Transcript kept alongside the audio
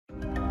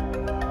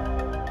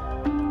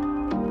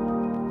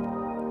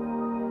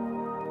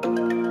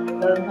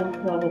Welcome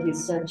to our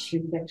research,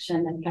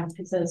 reflection, and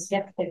practices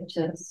guest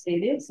lecture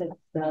series.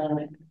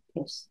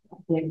 It's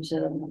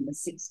lecture number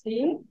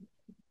 16.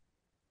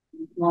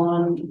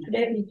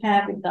 Today we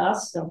have with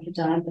us Dr.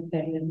 Jayantha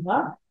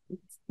Perera.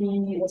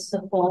 He was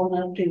the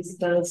former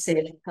principal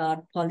safeguard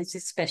policy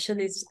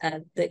specialist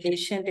at the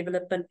Asian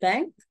Development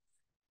Bank.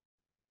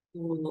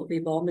 We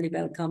warmly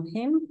welcome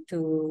him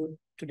to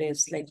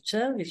today's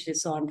lecture, which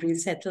is on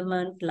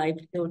resettlement,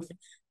 livelihood,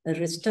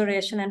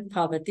 restoration and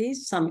poverty,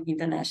 some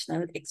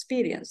international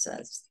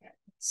experiences.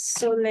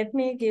 So let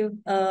me give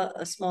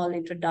a small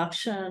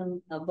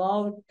introduction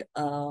about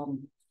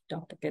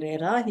Dr.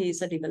 Perera. He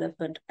is a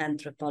development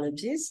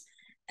anthropologist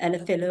and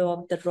a fellow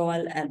of the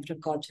Royal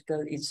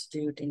Anthropological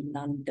Institute in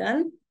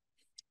London.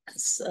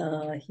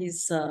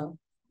 His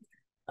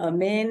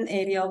main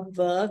area of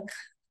work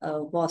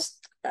was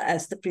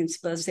as the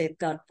principal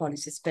safeguard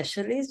policy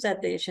specialist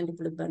at the Asian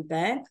Development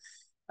Bank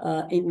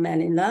in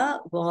Manila,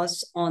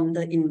 was on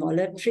the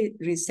involuntary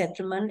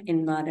resettlement,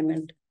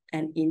 environment,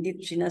 and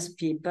indigenous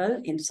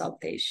people in South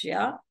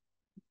Asia.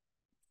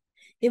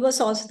 He was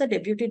also the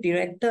Deputy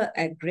Director,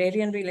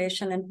 Agrarian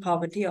Relation and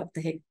Poverty of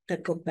the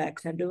Hector Cook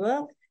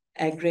Bacadua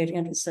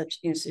Agrarian Research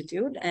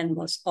Institute, and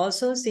was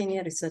also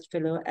Senior Research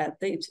Fellow at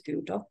the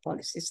Institute of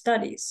Policy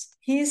Studies.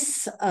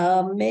 His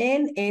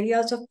main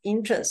areas of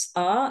interest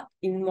are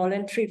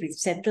involuntary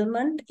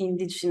resettlement,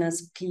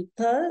 indigenous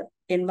people,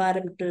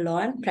 environmental law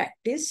and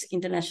practice,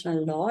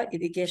 international law,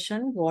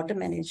 irrigation, water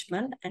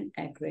management, and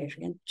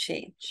agrarian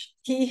change.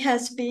 He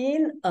has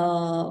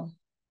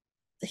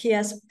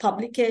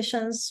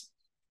publications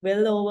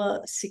well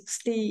over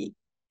 60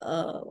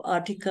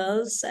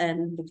 articles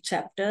and book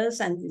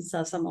chapters, and these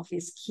are some of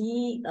his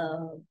key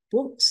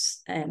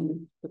books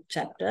and book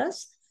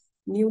chapters.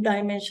 New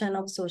Dimension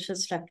of Social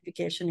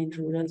Stratification in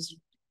Rural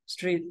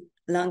Sri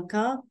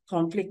Lanka,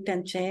 Conflict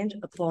and Change,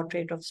 A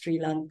Portrait of Sri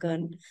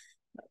Lankan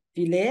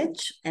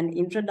Village, An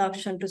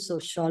Introduction to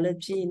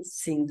Sociology in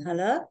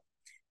Sinhala,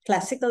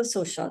 Classical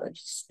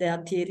Sociologists,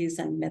 Their Theories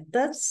and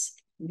Methods,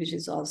 which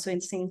is also in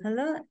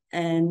Sinhala,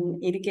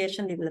 and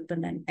Irrigation,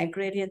 Development and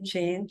Agrarian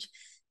Change,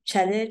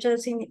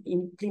 Challenges in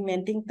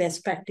Implementing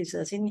Best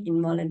Practices in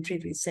Involuntary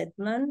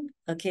Resettlement,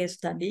 a case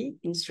study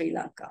in Sri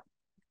Lanka.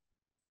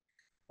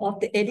 Of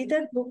the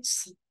edited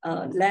books,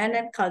 Land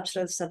and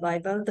Cultural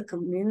Survival, The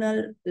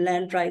Communal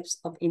Land Rights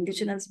of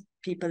Indigenous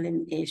People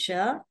in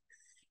Asia,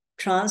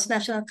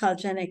 Transnational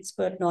Culture and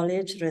Expert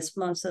Knowledge,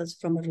 Responses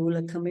from a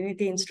Rural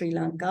Community in Sri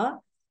Lanka,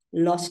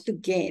 Lost to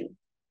Gain,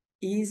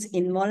 Is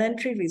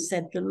Involuntary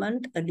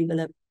Resettlement a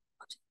Development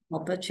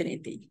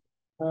Opportunity?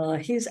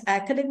 His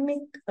academic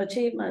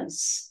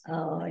achievements,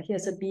 he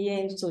has a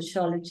BA in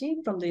Sociology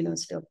from the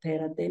University of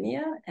Perera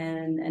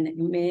and an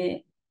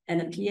MA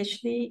and a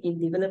PhD in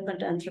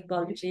Development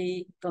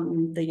Anthropology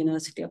from the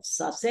University of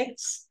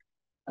Sussex,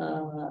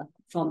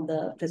 from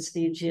the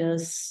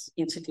prestigious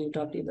Institute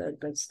of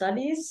Development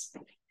Studies,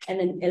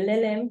 and an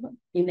LLM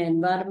in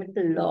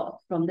Environmental Law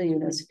from the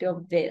University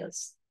of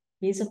Wales.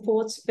 He's a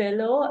fourth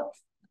fellow.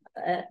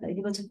 He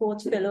was a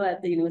fourth fellow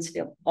at the University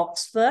of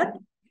Oxford,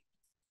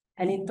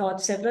 and he taught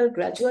several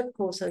graduate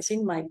courses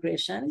in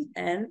migration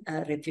and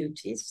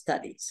refugee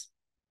studies.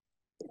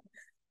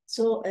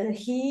 So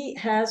he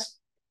has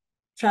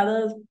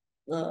traveled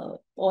all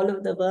over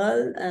the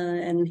world,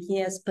 and he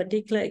has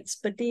particular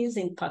expertise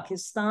in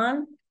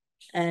Pakistan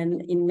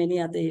and in many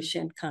other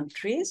Asian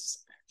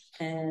countries.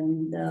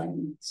 And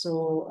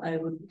so I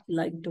would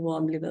like to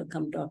warmly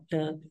welcome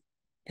Dr.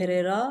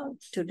 Perera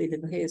to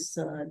deliver his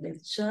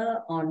lecture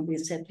on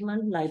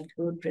resettlement,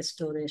 livelihood,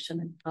 restoration,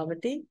 and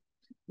poverty,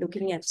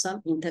 looking at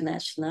some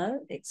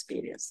international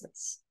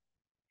experiences.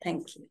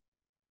 Thank you.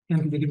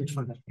 Thank you very much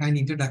for that kind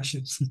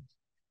introduction.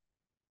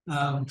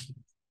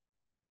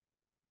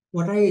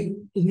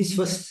 In this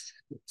first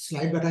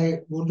slide, what I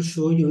want to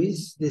show you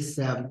is this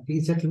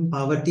resettlement,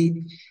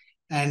 poverty,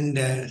 and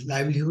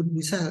livelihood.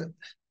 These are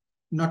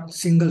not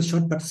single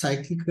shot, but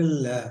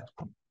cyclical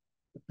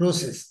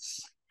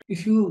processes.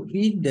 If you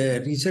read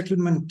the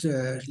resettlement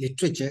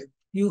literature,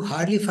 you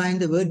hardly find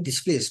the word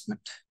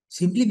displacement,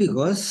 simply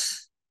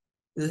because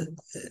the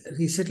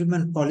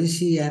resettlement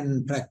policy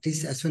and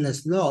practice, as well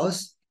as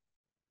laws,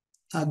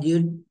 are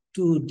geared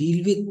to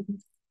deal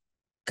with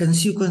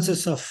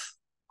consequences of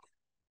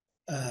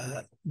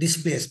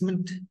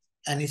displacement,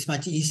 and it's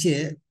much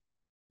easier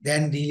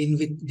than dealing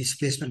with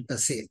displacement per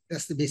se.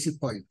 That's the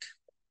basic point.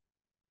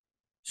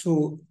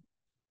 So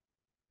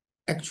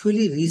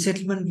actually,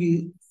 resettlement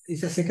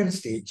is a second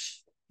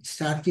stage. It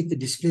starts with the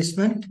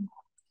displacement,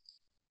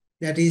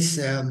 that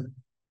is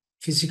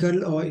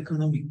physical or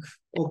economic,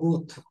 or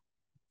both.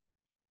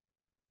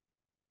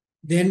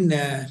 Then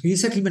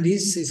resettlement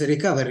is a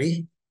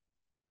recovery,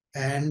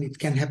 and it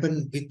can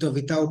happen with or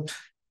without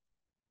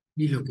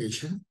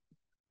relocation.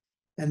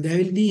 And there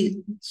will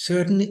be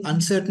certain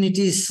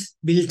uncertainties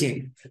built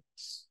in.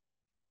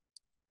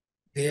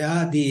 They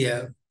are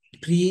the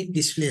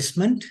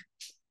pre-displacement.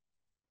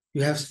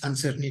 You have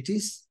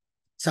uncertainties.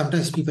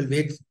 Sometimes people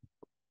wait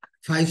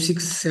 5,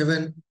 6,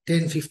 7,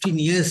 10, 15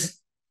 years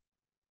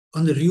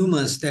on the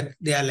rumors that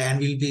their land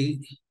will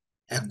be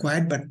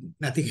acquired, but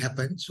nothing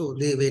happened. So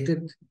they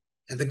waited,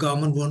 and the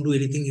government won't do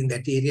anything in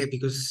that area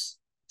because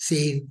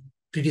saying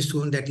pretty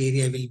soon that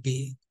area will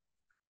be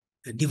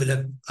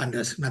developed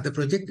under another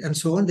project and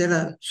so on. There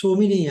are so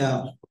many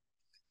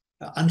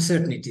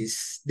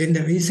uncertainties. Then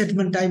the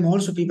resettlement time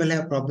also people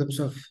have problems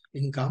of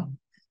income.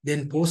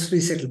 Then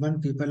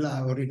post-resettlement people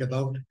are worried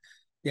about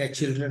their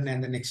children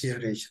and the next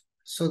generation.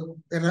 So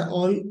there are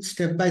all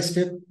step by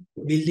step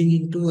building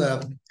into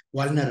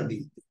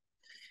vulnerability.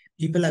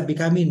 People are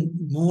becoming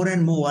more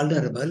and more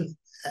vulnerable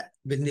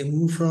when they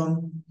move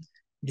from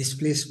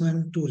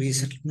displacement to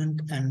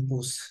resettlement and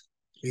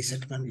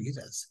post-resettlement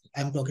eras.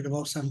 I'm talking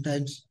about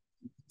sometimes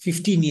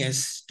 15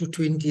 years to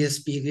 20 years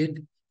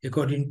period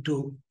according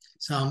to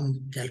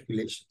some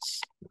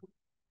calculations.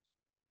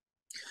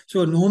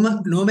 So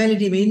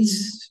normality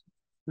means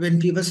when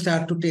people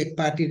start to take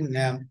part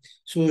in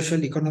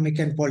social, economic,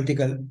 and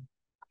political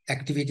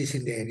activities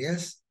in the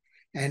areas,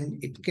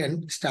 and it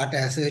can start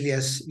as early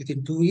as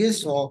within 2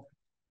 years or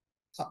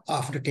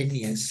after 10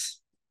 years.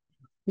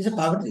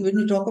 When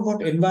we talk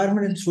about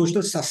environment and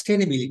social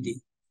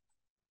sustainability,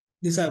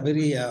 these are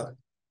very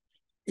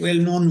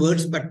well-known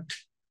words, but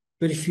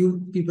very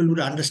few people would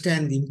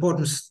understand the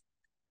importance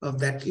of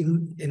that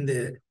in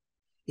the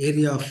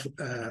area of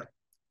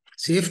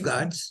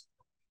safeguards.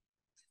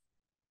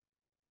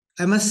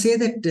 I must say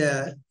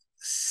that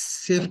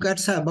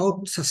safeguards are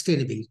about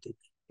sustainability.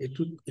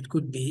 It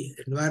could be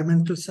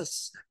environmental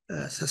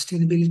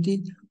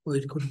sustainability, or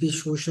it could be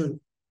social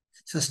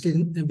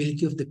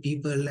sustainability of the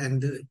people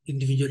and the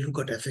individual who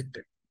got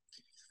affected.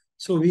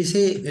 So we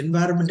say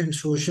environment and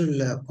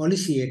social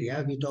policy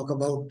area, we talk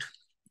about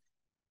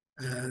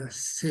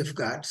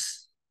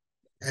safeguards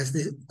as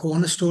the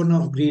cornerstone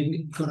of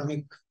green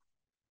economic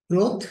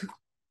growth.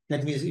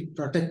 That means it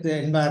protect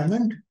the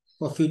environment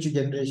for future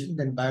generations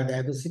and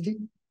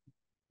biodiversity.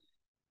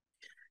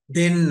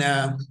 Then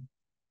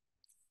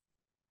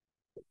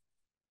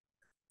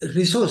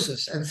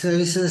resources and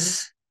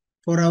services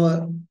for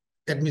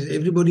that means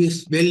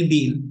everybody's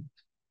well-being.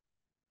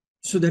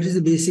 So that is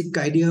the basic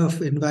idea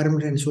of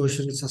environment and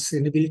social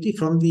sustainability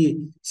from the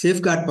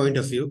safeguard point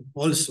of view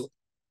also.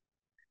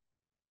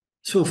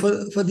 So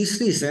for this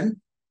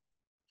reason,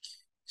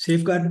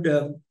 safeguard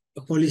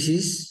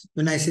policies,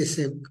 when I say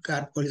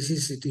safeguard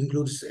policies, it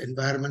includes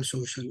environment,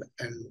 social,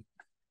 and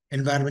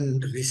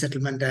environment,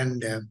 resettlement,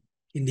 and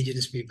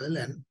indigenous people,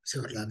 and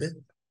several other.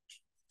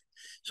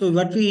 So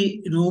what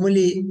we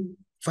normally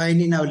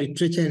find in our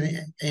literature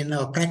and in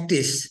our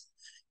practice,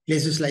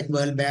 places like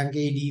World Bank,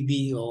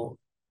 ADB, or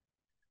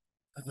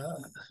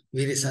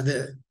various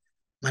other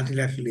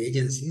multilateral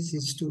agencies,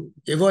 is to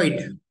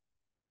avoid.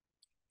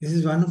 This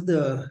is one of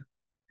the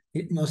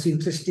most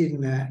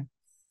interesting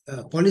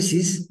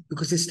policies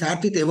because they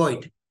start with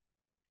avoid.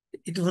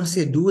 It won't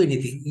say do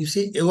anything. You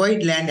say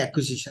avoid land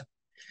acquisition.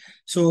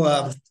 So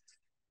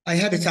I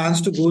had a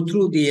chance to go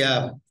through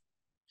the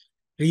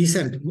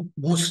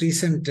most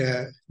recent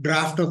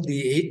draft of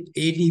the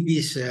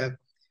ADB's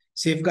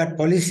safeguard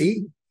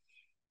policy.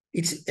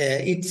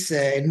 Its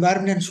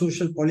environment and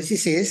social policy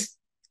says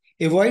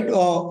avoid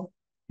or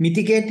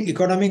mitigate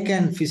economic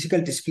and physical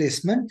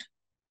displacement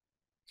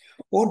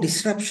or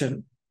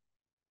disruption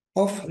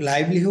of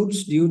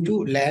livelihoods due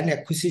to land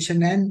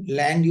acquisition and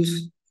land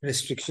use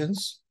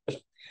restrictions,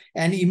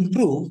 and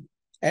improve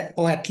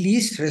or at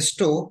least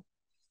restore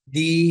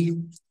the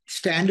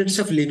standards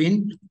of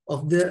living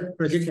of the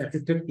project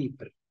affected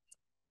people.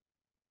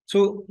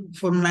 So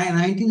from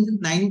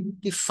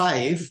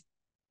 1995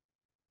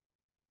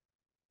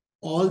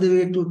 all the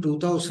way to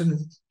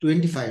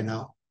 2025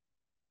 now,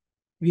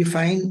 we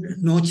find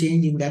no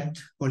change in that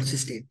policy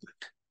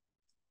statement.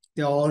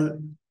 They all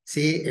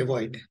say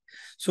avoid.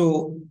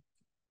 So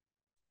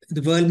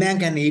the World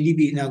Bank and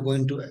ADB now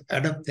going to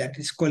adopt that.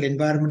 It's called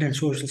environment and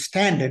social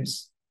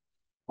standards,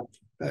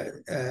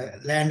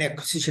 land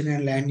acquisition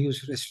and land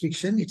use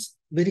restriction. It's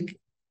very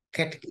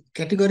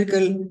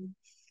categorical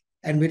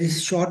and very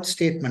short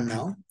statement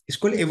now. It's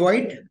called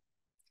avoid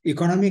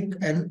economic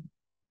and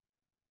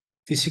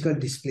physical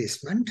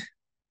displacement,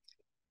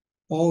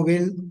 or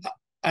when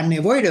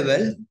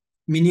unavoidable,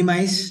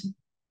 minimize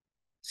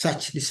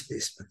such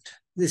displacement.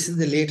 This is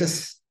the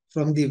latest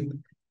from the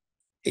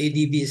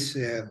ADB's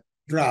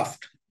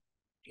draft.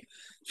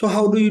 So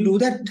how do you do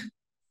that?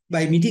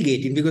 By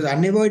mitigating, because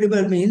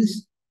unavoidable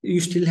means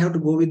you still have to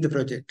go with the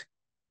project.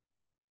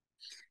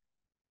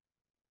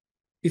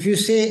 If you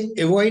say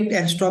avoid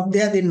and stop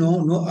there, then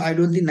no, I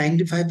don't think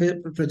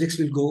 95 projects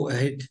will go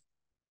ahead.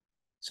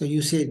 So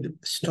you say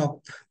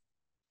stop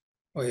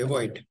or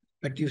avoid.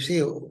 But you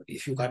say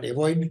if you can't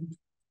avoid,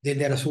 then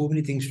there are so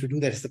many things to do.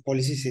 That's the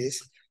policy says.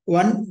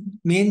 One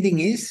main thing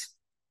is,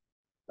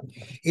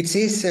 it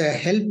says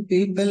help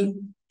people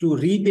to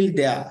rebuild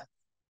their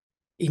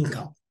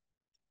income.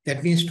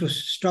 That means to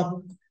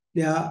stop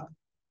their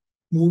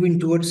moving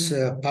towards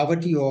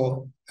poverty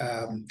or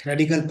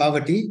radical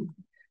poverty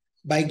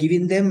by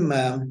giving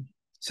them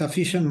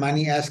sufficient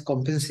money as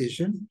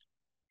compensation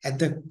at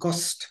the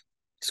cost.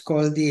 It's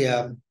called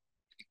the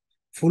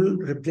full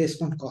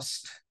replacement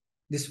cost.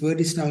 this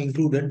word is now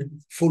included,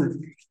 full.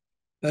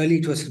 Early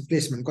it was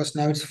replacement cost,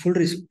 now it's full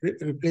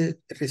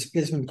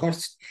replacement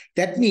cost.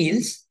 That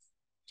means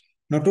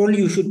not only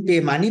you should pay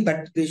money,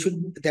 but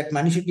that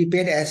money should be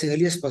paid as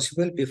early as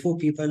possible before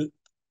people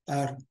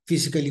are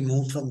physically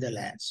moved from their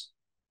lands.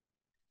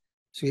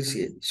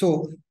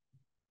 So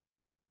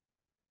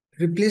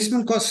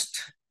replacement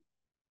cost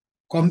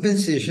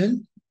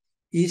compensation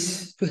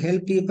is to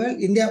help people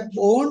in their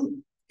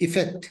own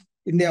effect,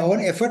 in their own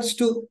efforts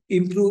to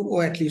improve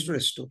or at least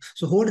restore.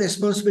 So whole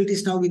responsibility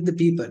is now with the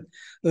people.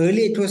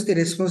 Earlier, it was the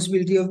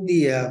responsibility of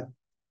the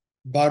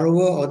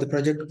borrower or the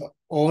project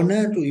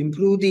owner to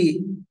improve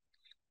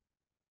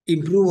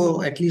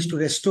or at least to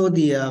restore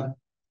the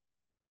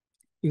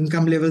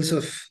income levels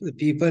of the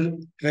people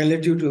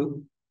relative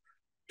to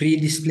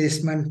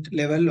pre-displacement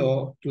level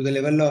or to the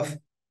level of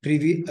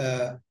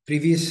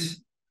previously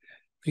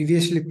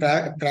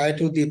prior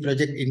to the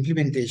project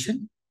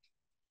implementation.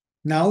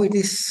 Now it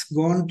is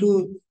gone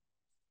to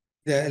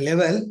the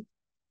level,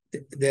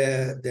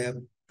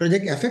 the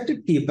project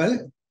affected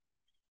people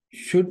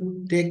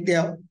should take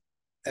the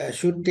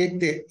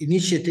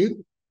initiative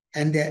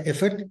and their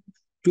effort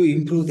to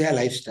improve their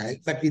lifestyle,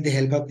 but with the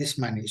help of this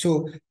money.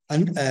 So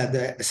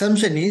the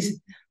assumption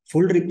is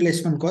full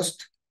replacement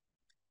cost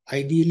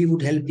ideally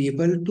would help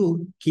people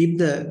to keep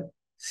the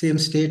same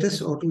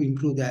status or to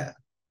improve their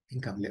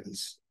income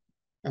levels.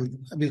 I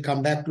will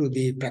come back to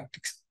the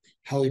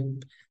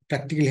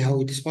practically how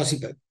it is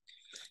possible.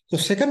 So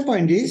second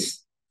point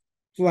is,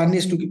 one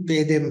is to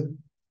pay them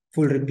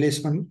full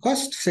replacement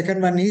cost.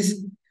 Second one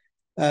is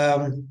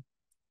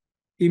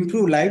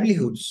improve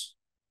livelihoods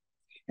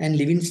and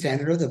living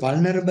standard of the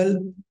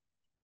vulnerable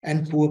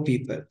and poor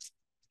people.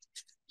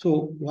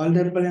 So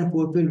vulnerable and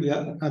poor people, we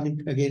are coming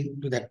again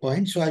to that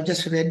point. So I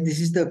just read,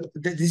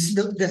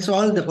 that's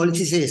all the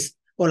policy says.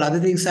 All other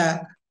things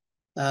are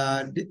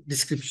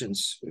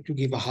descriptions: to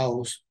give a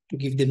house, to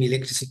give them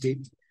electricity,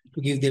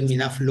 to give them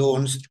enough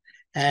loans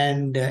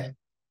and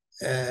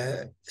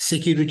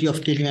security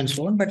of killing and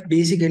so on. But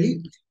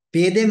basically,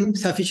 pay them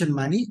sufficient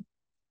money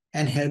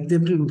and help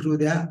them to improve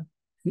their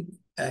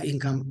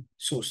income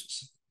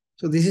sources.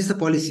 So this is the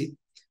policy.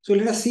 So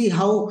let us see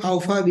how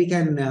far we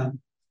can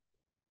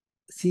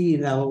see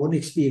in our own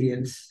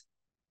experience.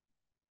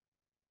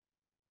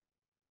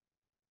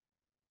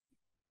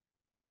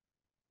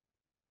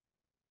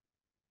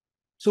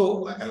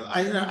 So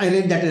I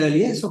read that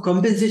earlier. So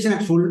compensation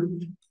at full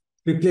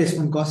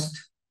replacement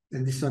cost,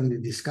 and this one we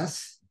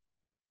discuss.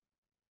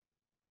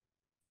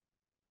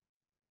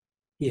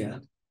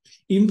 Here,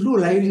 improve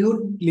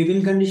livelihood,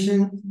 living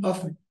condition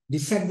of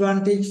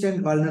disadvantaged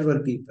and vulnerable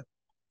people.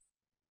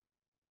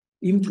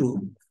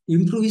 Improve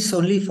is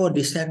only for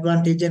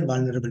disadvantaged and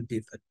vulnerable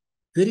people.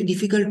 Very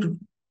difficult to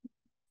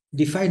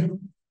define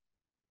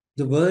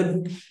the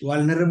word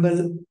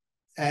vulnerable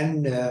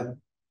and the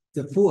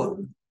poor.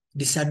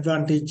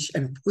 Disadvantaged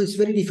and poor is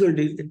very difficult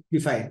to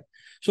define.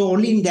 So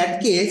only in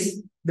that case,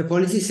 the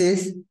policy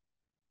says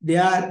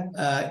their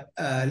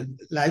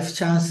life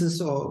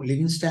chances or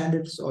living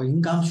standards or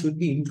income should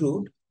be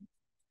improved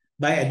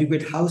by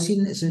adequate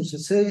housing, essential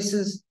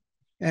services,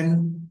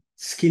 and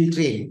skill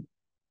training.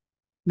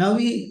 Now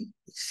we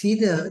see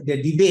the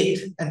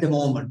debate at the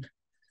moment.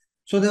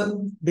 So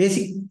the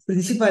basic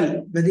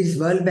principle, whether it's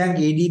World Bank,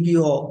 ADB,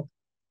 or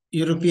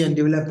European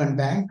Development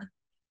Bank,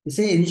 they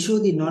say ensure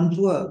the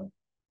non-poor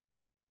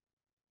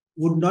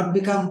would not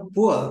become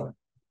poor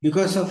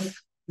because of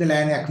the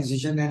land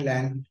acquisition and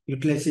land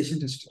utilization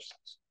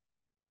restrictions.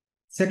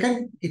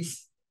 Second,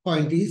 its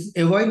point is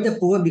avoid the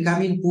poor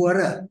becoming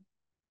poorer.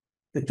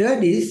 The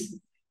third is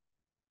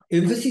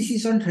emphasis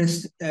is on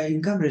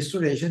income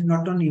restoration,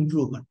 not on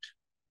improvement.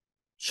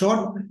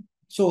 So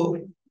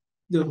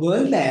the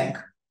World Bank,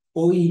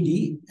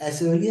 OED,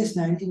 as early as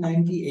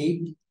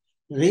 1998,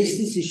 raised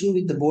this issue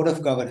with the Board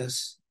of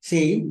Governors,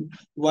 saying,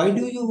 why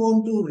do you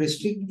want to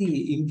restrict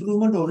the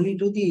improvement only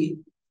to the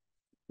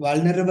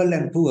vulnerable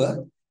and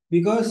poor?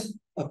 Because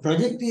a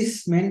project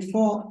is meant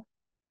for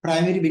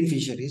primary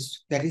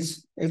beneficiaries, that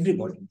is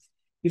everybody.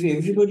 If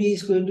everybody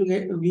is going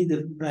to be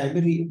the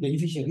primary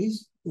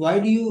beneficiaries, why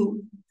do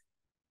you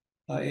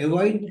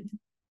avoid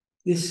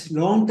this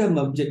long-term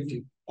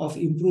objective of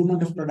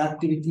improvement of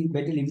productivity,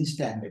 better living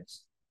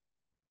standards,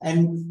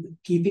 and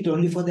keep it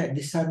only for the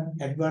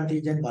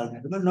disadvantaged and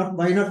vulnerable?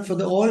 Why not for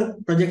the all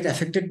project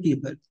affected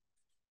people?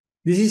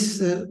 This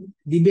is a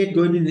debate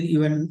going on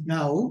even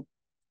now.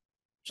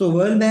 So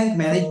World Bank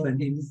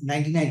management in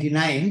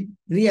 1999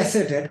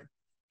 reasserted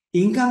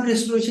income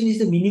restoration is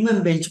the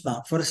minimum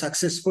benchmark for a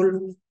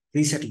successful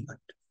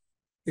resettlement.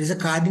 It is a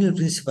cardinal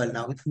principle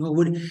now.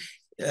 The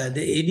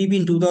ADB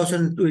in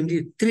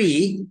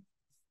 2023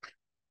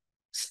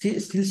 still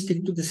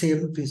stick to the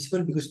same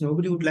principle, because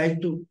nobody would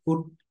like to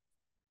put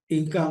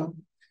income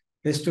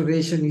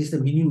restoration is the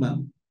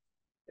minimum.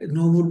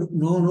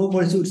 No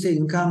policy would say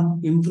income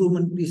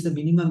improvement is the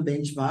minimum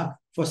benchmark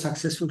for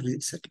successful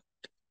resettlement.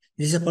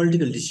 This is a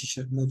political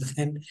decision,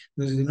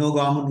 no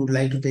government would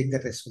like to take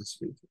that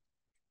responsibility.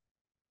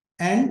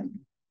 And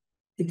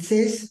it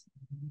says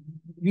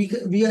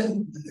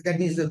that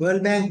is the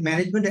World Bank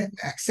management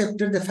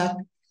accepted the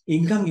fact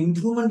income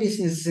improvement is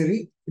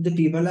necessary if the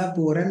people are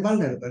poor and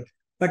vulnerable.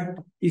 But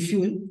if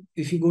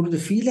you go to the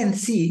field and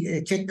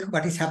see, check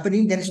what is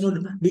happening, there is no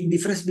big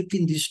difference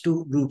between these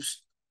two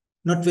groups.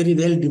 Not very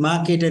well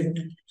demarcated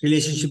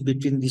relationship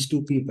between these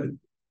two people.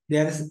 They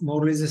are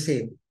more or less the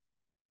same.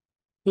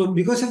 So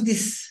because of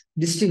this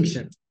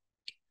distinction,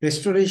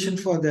 restoration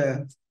for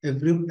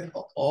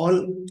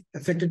all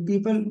affected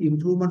people,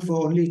 improvement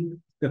for only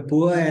the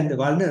poor and the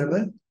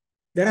vulnerable,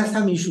 there are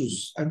some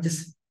issues. I'll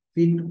just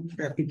read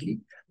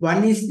rapidly.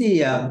 One is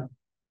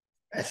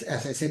as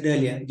I said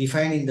earlier,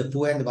 defining the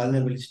poor and the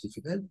vulnerable is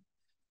difficult.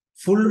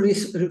 Full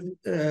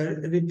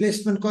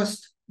replacement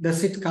cost,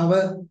 does it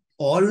cover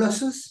all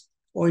losses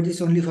or it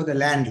is only for the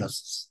land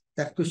losses?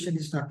 That question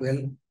is not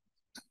well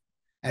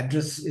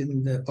addressed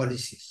in the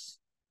policies.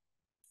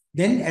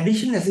 Then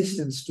additional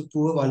assistance to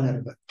poor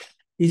vulnerable.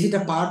 Is it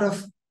a part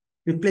of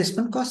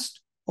replacement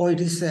cost or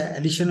it is an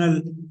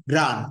additional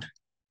grant?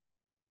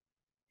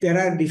 There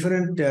are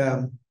different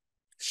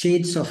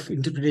shades of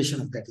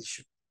interpretation of that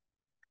issue.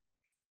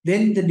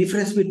 Then the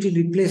difference between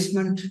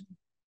replacement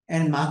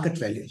and market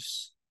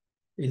values.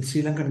 In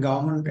Sri Lankan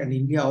government and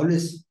India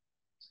always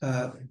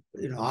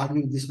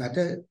argue this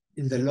matter.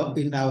 In the law,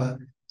 in our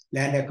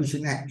Land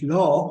Acquisition Act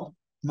law,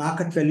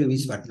 market value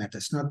is what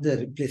matters, not the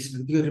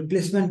replacement. Because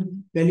replacement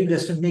value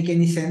does not make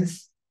any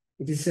sense.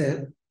 It is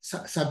a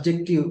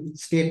subjective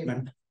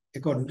statement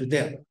according to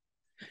them.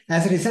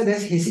 As a result,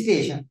 there's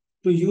hesitation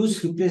to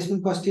use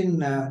replacement cost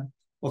in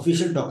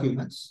official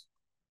documents.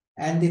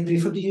 And they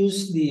prefer to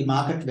use the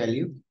market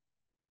value.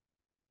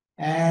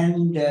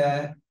 And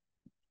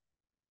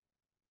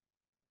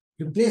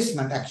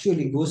replacement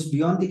actually goes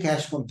beyond the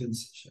cash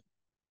compensation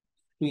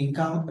to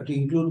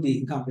include the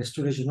income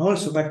restoration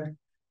also, but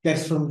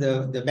that's from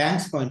the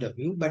bank's point of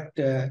view, but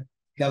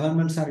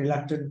governments are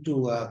reluctant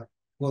to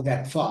go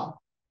that far.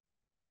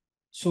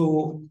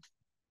 So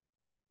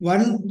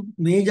one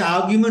major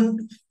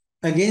argument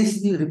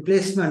against the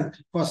replacement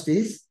cost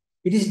is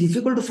it is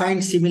difficult to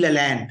find similar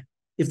land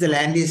if the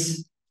land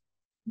is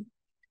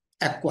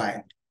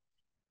acquired.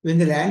 When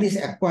the land is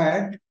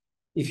acquired,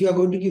 if you are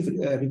going to give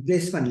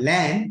replacement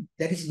land,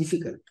 that is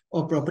difficult.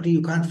 Or property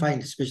you can't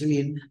find, especially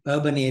in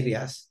urban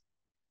areas.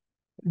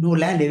 No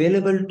land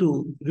available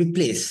to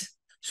replace.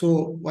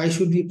 So why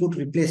should we put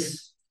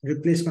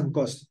replacement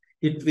cost?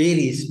 It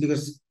varies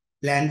because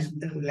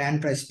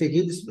land price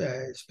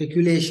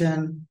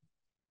speculation,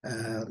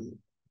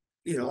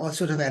 all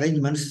sort of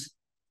arrangements.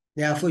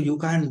 Therefore, you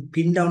can't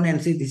pin down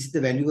and say this is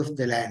the value of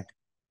the land.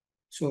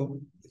 So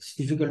it's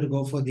difficult to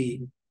go for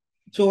the.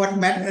 So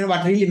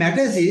what really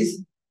matters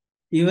is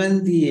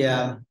even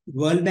the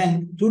World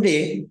Bank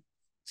today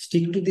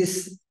stick to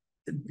this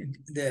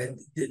the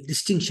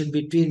distinction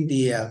between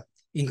the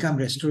income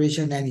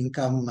restoration and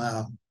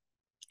income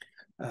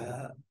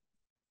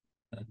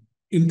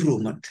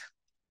improvement.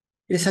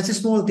 It's such a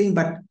small thing,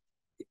 but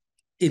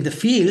in the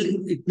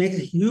field, it makes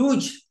a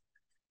huge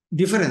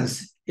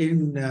difference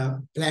in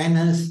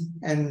planners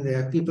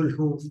and people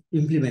who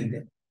implement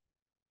them.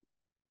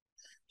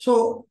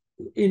 So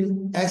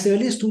as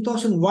early as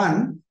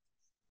 2001,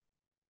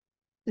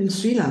 in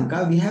Sri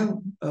Lanka, we have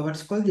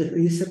what's called the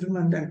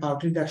resettlement and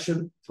poverty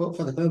reduction. For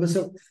the purpose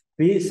of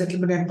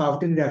resettlement and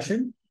poverty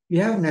reduction, we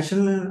have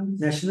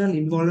National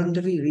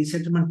Involuntary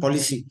Resettlement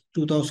Policy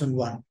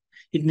 2001.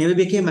 It never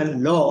became a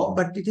law,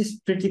 but it is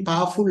pretty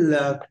powerful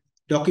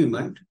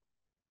document.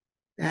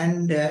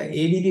 And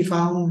ADB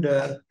found,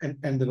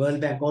 and the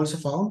World Bank also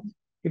found,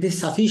 it is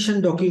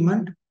sufficient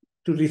document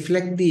to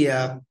reflect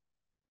their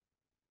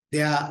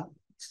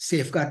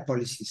safeguard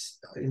policies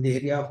in the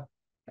area of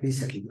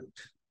resettlement.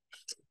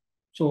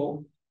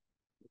 So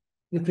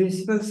the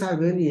principles are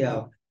very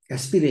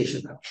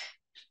aspirational.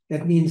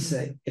 That means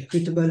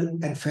equitable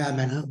and fair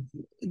manner.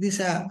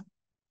 These are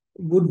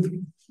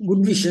good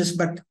wishes,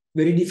 but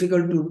very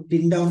difficult to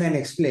pin down and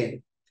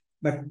explain.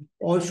 But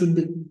all should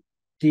be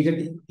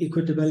treated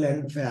equitable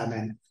and fair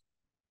manner.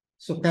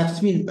 So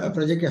PAPs mean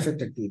project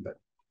affected people.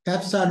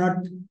 PAPs are not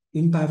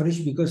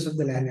impoverished because of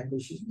the land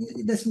acquisition.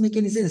 It doesn't make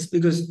any sense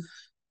because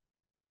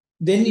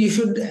then you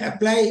should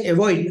apply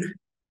avoid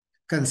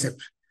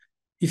concept.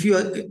 If you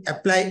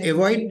apply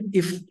avoid,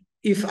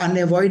 if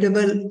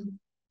unavoidable,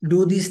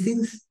 do these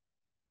things,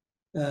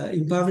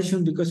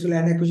 impoverishment because of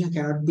land acquisition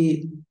cannot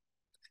be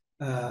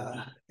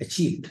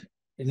achieved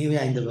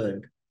anywhere in the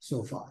world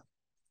so far.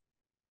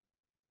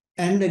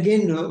 And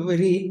again, a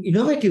very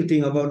innovative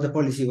thing about the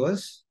policy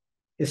was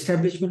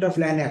establishment of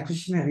Land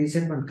Acquisition and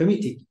Resettlement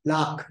Committee,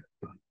 LARC.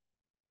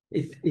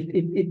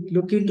 It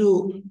looked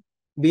into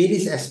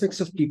various aspects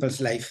of people's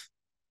life.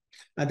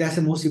 That's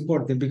the most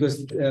important thing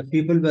because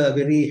people were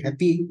very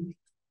happy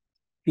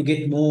to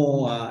get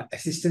more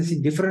assistance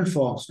in different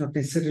forms, not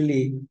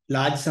necessarily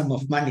large sum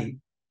of money.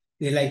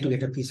 They like to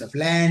get a piece of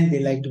land, they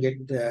like to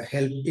get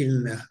help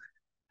in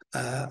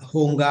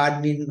home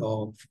gardening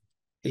or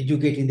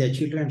educating their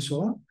children and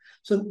so on.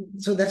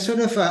 So that sort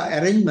of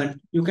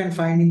arrangement you can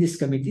find in these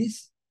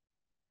committees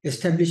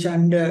established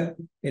under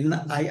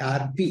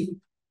NIRP.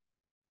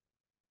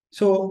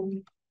 So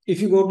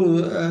if you go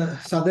to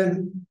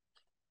Southern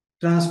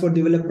Transport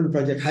Development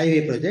Project,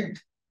 highway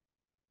project,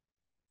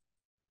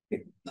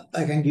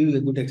 I can give you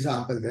a good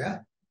example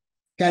there.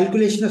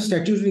 Calculation of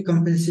statutory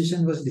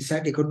compensation was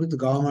decided according to the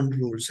government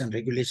rules and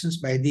regulations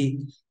by the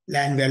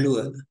land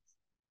valuer.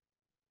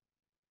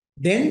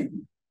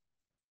 Then,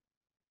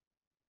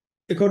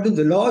 according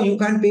to the law, you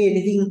can't pay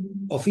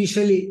anything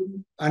officially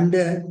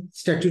under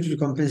statutory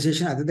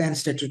compensation other than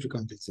statutory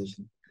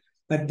compensation.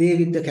 But they,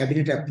 with the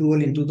cabinet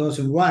approval in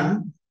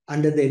 2001,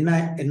 under the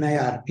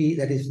NIRP,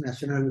 that is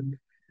National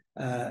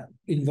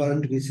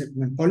Involuntary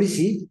Resettlement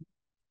Policy,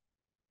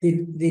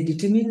 they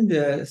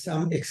determined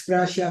some ex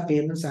gratia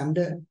payments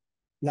under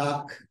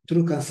LARC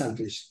through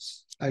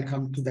consultations. I'll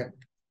come to that.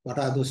 What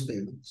are those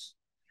payments?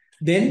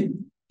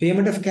 Then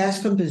payment of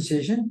cash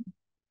compensation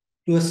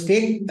to a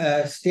state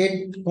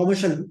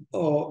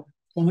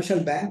commercial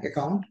bank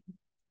account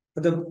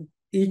for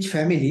each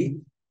family,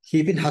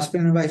 keeping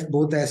husband and wife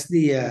both as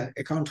the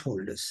account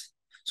holders.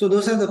 So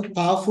those are the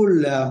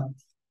powerful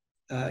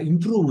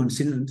improvements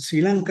in Sri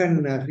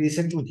Lankan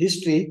resettlement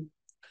history,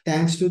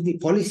 thanks to the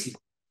policy.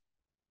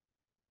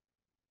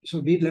 So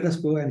let us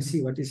go and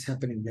see what is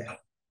happening there.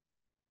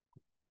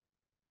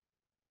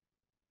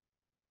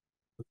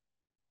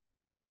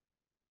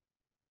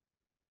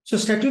 So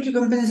statutory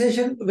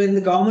compensation, when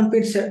the government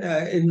paid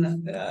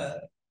in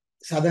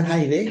Southern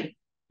Highway,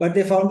 what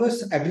they found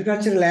was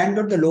agricultural land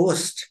got the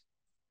lowest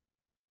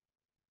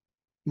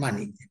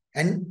money.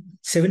 And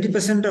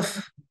 70%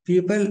 of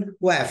people who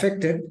were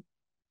affected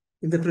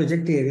in the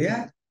project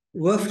area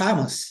were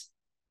farmers.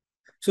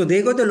 So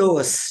they got the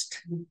lowest.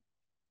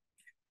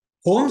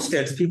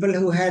 Homesteads, people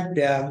who had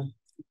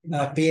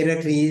Perera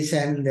trees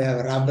and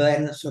rubber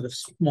and sort of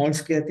small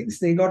scale things,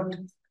 they got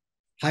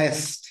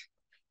highest.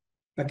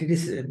 But it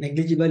is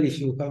negligible if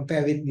you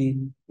compare with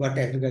what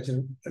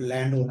agricultural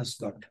landowners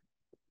got.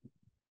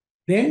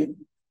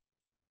 Then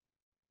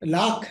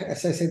LARC,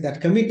 as I said,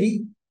 that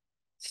committee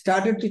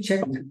started to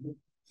check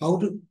how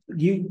to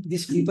give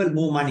these people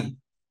more money.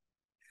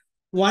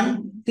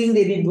 One thing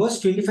they did was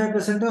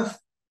 25% of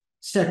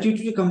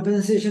statutory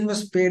compensation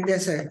was paid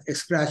as an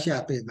ex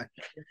gratia payment,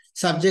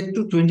 subject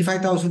to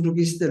 25,000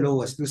 rupees, the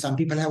lowest, because some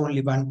people have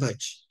only one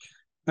perch.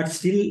 But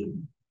still,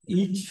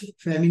 each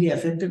family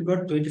affected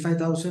got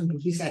 25,000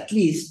 rupees at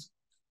least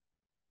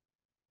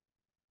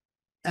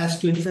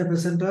as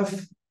 25%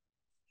 of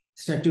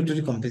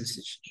statutory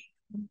compensation.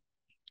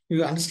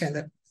 You understand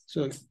that?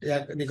 So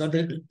they got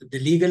the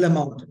legal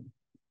amount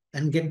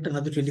and get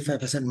another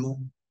 25% more.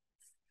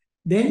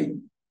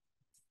 Then,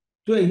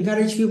 to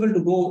encourage people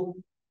to go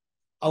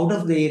out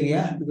of the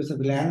area because of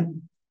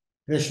land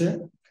pressure,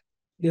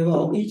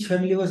 each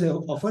family was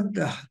offered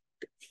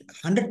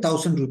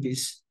 100,000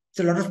 rupees. It's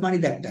a lot of money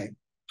that time,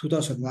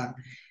 2001.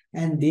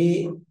 And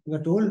they were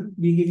told,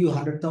 we give you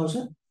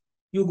 100,000,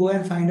 you go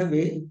and find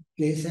a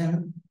place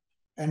and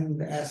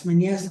as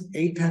many as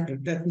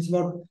 800. That means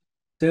about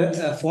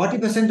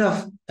 40%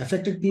 of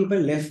affected people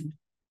left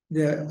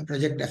the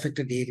project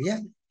affected area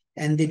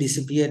and they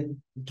disappeared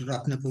to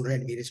Ratnapura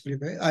and various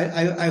places.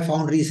 I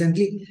found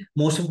recently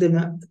most of them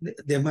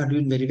are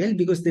doing very well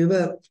because they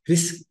were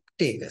risk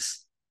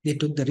takers. They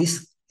took the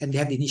risk and they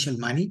had the initial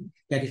money,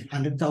 that is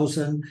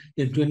 100,000,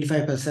 then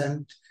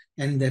 25%,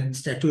 and then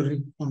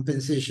statutory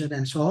compensation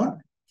and so on.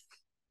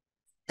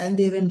 And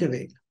they went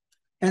away.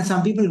 And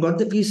some people got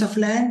the piece of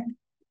land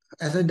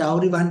as a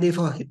dowry one day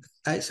for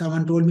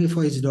someone told me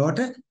for his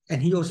daughter,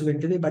 and he also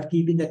went away, but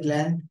keeping that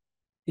land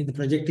in the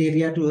project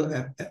area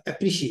to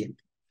appreciate.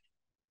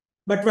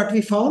 But what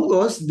we found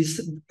was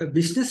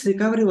business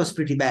recovery was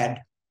pretty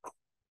bad.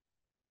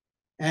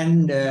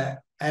 And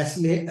as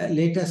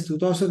late as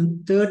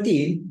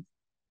 2013,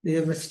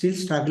 they were still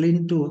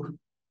struggling to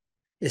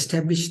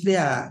establish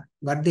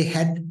what they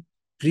had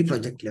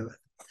pre-project level.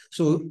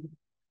 So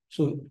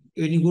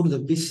when you go to the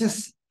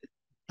business,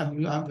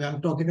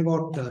 I'm talking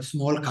about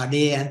small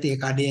kade and te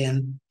kade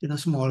and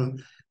small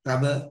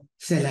rubber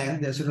seller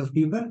and that sort of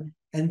people,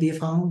 and they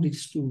found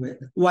it's too bad.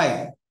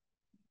 Why?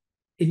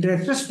 In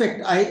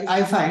retrospect,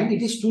 I find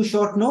it is too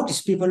short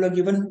notice. People are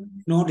given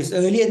notice.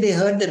 Earlier they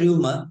heard the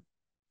rumor.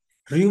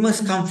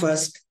 Rumors come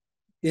first,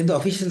 then the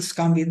officials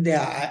come with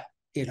their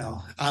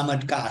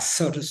armored cars,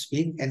 so to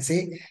speak, and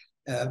say,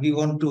 we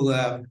want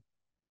to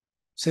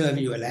serve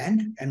your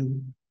land,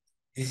 and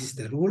this is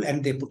the rule,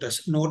 and they put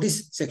us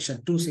notice,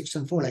 section 2,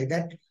 section 4, like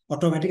that,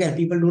 automatically, and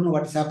people don't know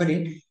what's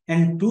happening,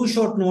 and too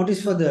short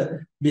notice for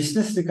the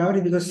business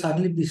recovery because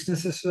suddenly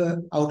businesses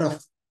were out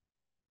of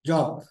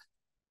job.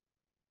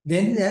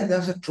 Then there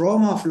was a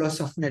trauma of loss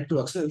of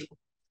networks. So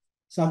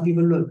some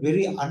people were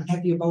very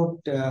unhappy about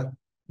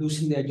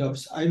losing their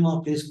jobs. I know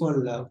a place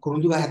called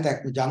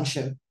Kurundugahatak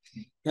Junction.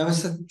 There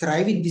was a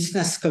thriving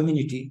business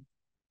community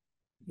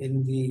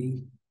in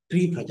the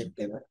pre-project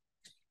level.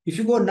 If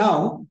you go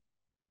now,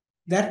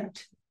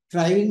 that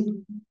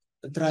thriving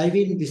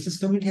business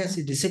community has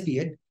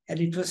disappeared and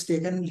it was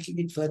taken a little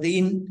bit further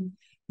in.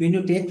 When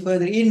you take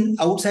further in,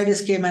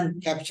 outsiders came and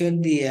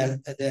captured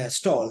the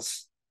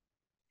stalls.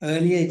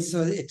 Earlier,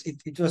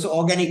 it was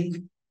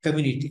organic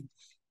community.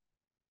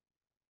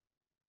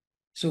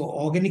 So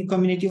organic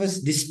community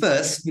was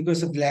dispersed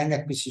because of land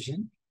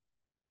acquisition.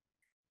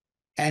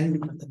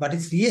 And but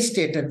it's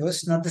restated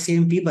was not the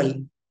same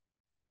people.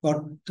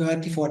 About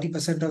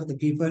 30-40% of the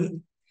people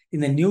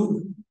in the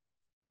new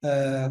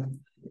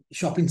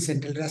shopping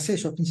center. Let's say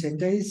shopping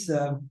center is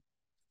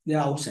they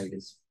are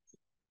outsiders.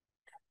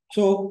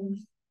 So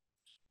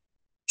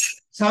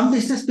some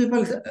business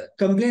people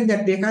complain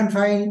that they can't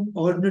find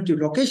alternative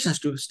locations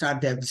to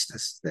start their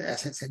business,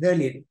 as I said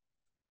earlier.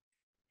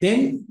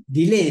 Then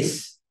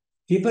delays.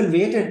 People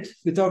waited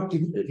without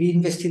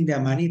reinvesting their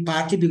money,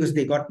 partly because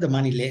they got the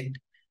money late.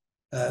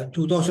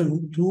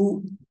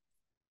 2002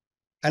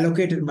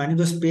 allocated money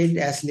was paid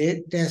as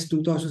late as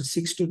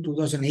 2006 to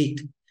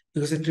 2008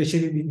 because the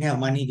treasury didn't have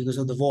money because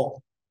of the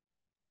war.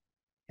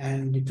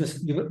 And ADB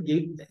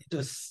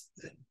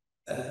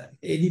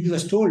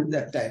was told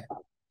that time,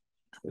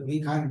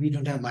 we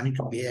don't have money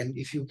to pay, and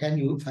if you can,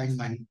 you find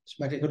money.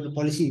 But according to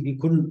policy, we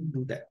couldn't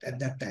do that at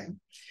that time.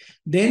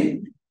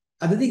 Then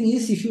other thing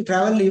is, if you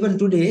travel even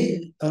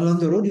today along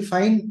the road, you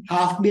find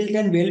half-built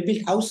and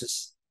well-built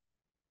houses.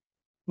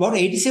 About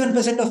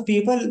 87% of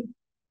people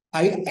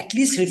at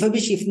least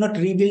refurbish, if not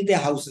rebuild their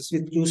houses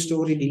with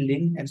two-story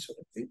building and sort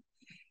of thing.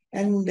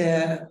 And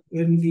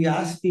when we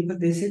ask people,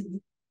 they said,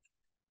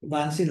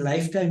 once in a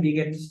lifetime, we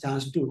get a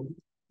chance to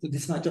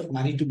this much of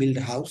money to build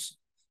a house.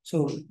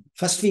 So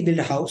first we build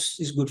a house,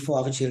 is good for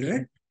our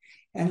children.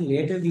 And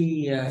later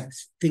we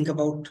think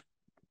about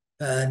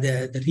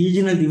the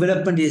regional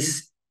development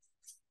is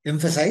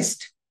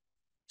emphasized.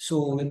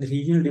 So when the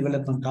regional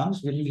development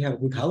comes, when we have a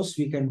good house,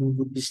 we can do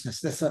good business.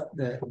 That's not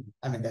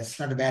that's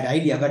not a bad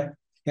idea, but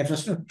that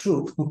was not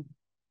true.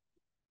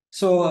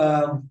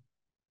 So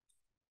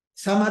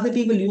some other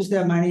people use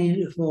their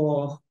money to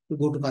go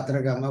to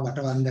Patragama,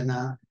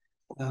 Vatavandana,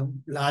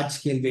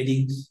 large-scale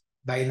weddings,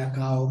 buying a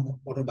car or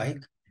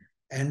motorbike,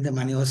 and the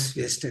money was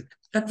wasted.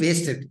 Not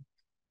wasted,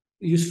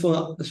 used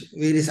for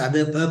various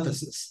other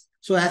purposes.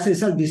 So as a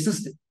result,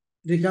 business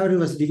recovery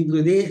was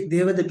difficult.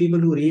 They were the people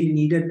who really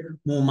needed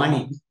more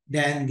money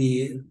than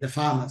the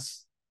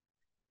farmers.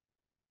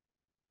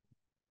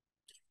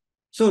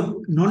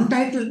 So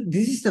non-title,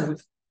 this is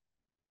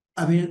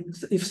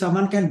if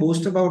someone can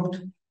boast about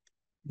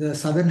the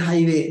Southern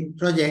Highway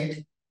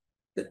project,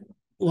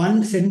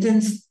 one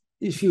sentence,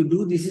 if you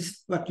do, this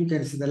is what you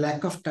can say: the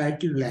lack of title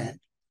to land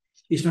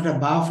is not a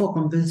bar for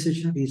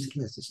compensation of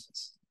resettlement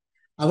assistance.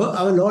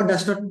 Our law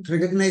does not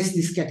recognize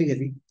this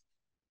category.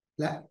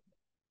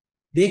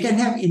 They can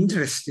have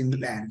interest in the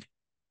land.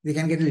 They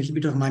can get a little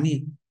bit of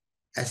money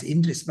as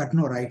interest, but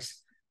no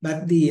rights.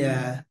 But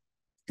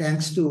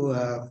thanks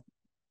to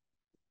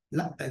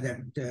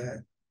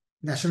that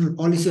national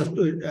policy of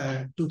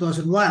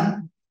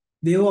 2001,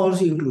 they were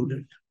also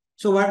included.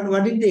 So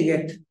what did they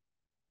get?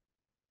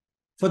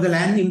 For the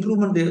land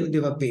improvement, they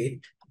were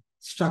paid.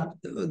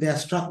 Their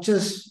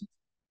structures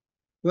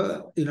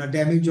were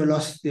damaged or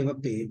lost, they were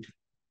paid.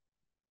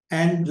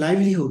 And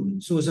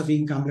livelihood, source of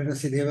income, let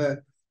us say they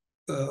were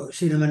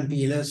cinnamon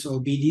peelers or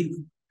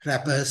beedi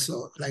wrappers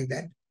or like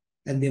that,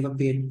 and they were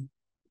paid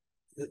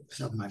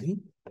some money.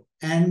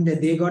 And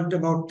they got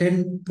about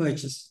 10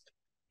 purchases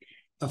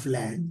of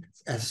land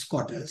as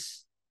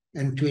squatters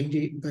and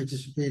 20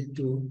 purchases paid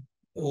to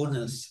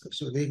owners.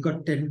 So they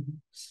got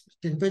 10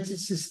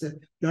 purchases, a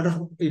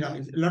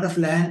lot of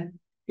land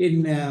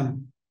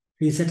in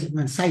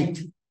resettlement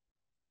site.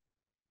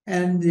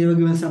 And they were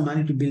given some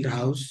money to build a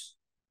house,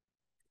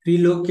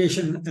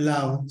 relocation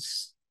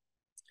allowance,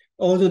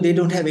 although they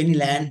don't have any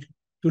land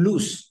to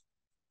lose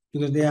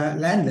because they are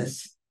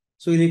landless.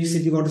 So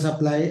electricity, water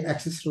supply,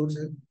 access roads.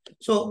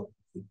 So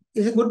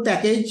it's a good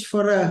package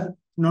for a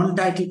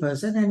non-title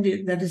person, and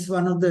that is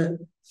one of the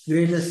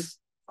greatest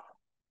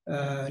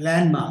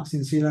landmarks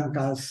in Sri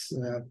Lanka's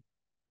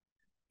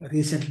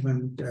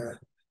resettlement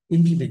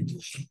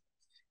implementation.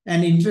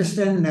 And interest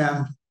and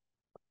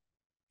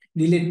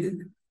delay.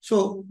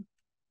 So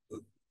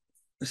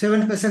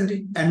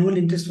 7% annual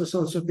interest was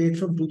also paid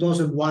from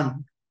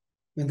 2001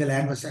 when the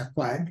land was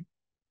acquired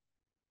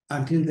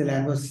until the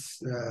land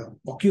was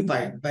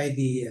occupied by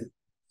the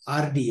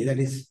RD, that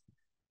is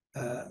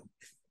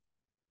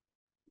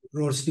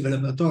Roads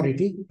Development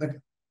Authority. But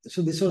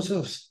so this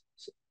also,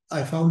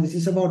 I found this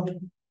is about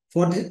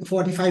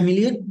 45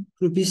 million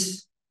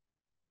rupees.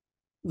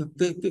 So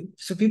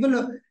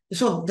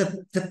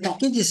the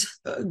package is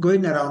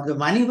going around. The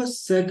money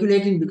was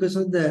circulating because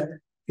of the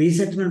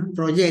resettlement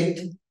project,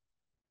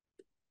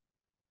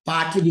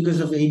 partly because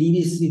of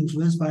ADB's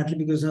influence, partly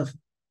because of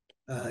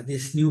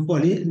this new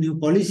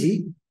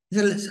policy.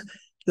 It's a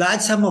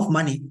large sum of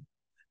money,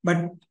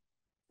 but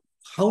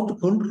how to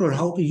control,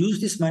 how to use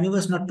this money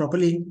was not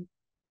properly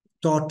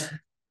taught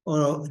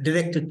or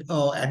directed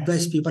or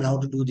advised people how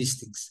to do these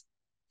things.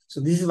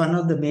 So this is one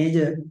of the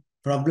major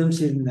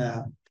problems in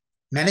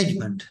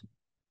management.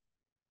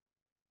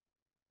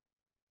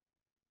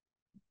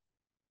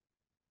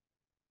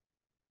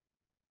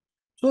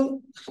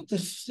 So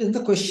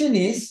the question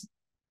is,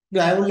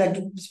 I would like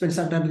to spend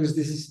some time because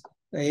this is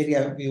the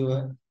area we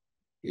were,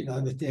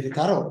 very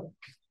thorough.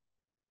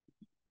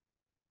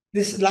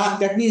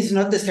 that means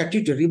not the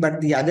statutory, but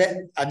the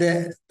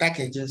other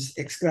packages,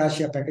 ex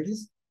gratia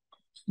packages,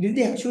 did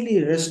they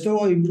actually restore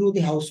or improve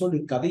the household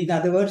income? In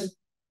other words,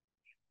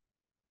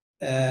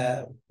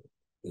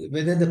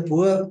 whether the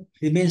poor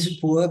remains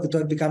poor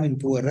without becoming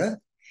poorer,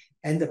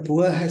 and the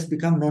poor has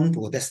become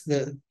non-poor. That's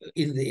the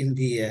in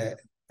the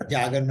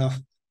jargon of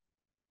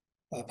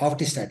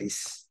poverty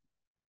studies.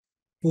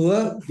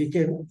 Poor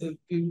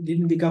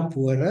didn't become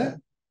poorer,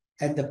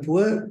 and the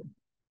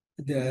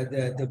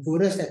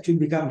poorest actually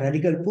become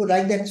radical poor.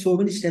 Like that, so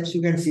many steps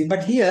you can see.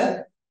 But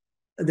here,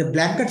 the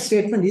blanket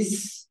statement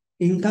is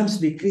incomes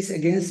decrease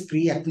against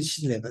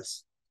pre-acquisition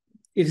levels.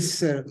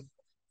 It's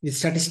with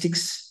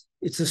statistics,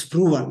 it's just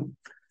proven.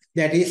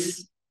 That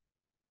is,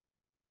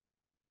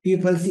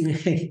 people's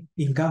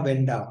income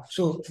went down.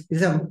 So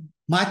it's a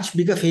much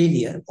bigger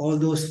failure,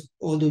 although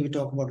we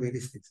talk about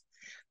various things.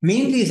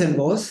 Main reason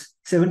was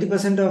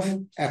 70%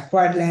 of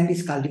acquired land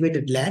is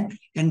cultivated land,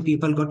 and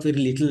people got very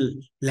little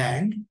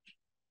land.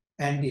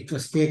 And it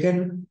was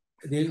taken,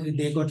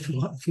 they got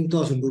few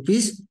thousand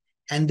rupees,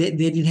 and they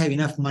didn't have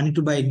enough money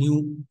to buy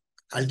new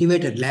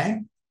cultivated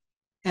land.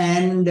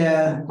 And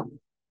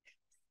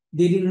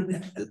they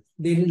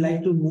didn't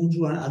like to move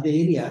to other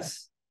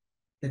areas.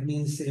 That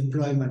means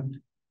employment,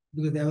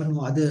 because there were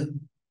no other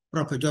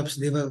proper jobs.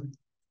 They were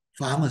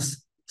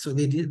farmers. So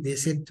they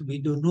said, we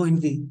don't know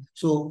anything.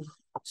 So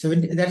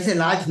 70, that is a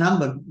large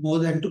number, more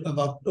than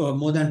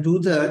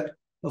 2/3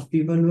 of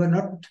people who are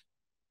not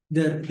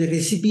the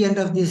recipient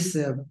of this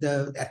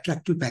the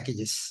attractive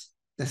packages.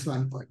 That's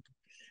one point.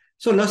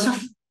 So loss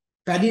of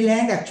paddy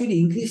land actually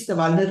increased the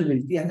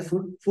vulnerability and the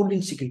food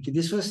insecurity.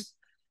 This was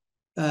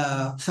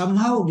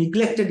somehow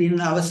neglected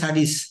in our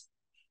studies.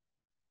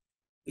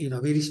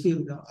 Very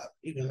few.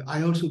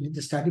 I also did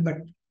the study, but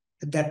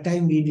at that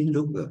time we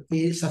didn't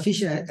pay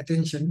sufficient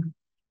attention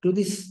to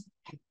this.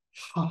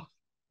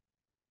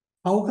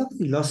 How come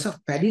the loss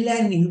of paddy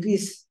land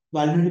increase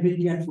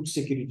vulnerability and food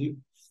security?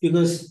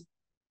 Because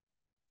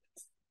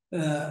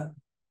our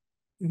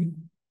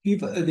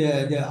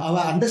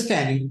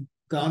understanding,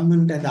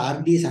 government and the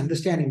RD's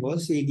understanding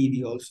was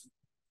ADD also.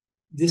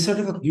 This sort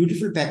of a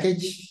beautiful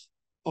package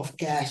of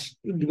cash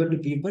given to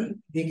people,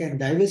 they can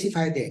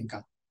diversify their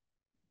income,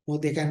 or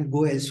they can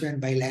go elsewhere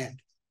and buy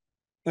land.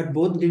 But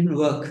both didn't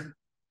work.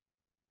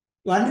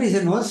 One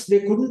reason was they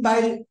couldn't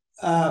buy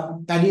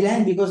paddy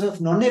land because of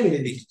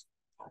non-availability.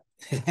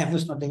 Land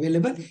was not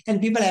available,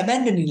 and people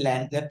abandoning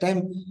land. That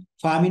time,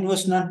 farming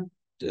was not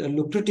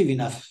lucrative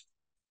enough,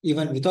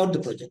 even without the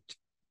project.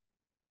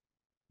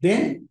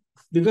 Then,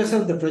 because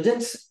of the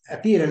project's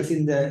appearance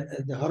in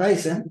the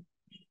horizon,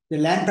 the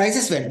land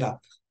prices went up.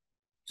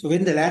 So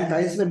when the land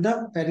price went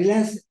up, paddy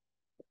land's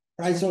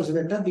price also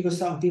went up, because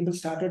some people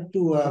started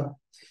to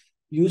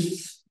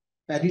use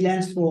paddy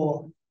lands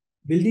for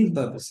building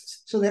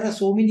purposes. So there are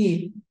so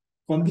many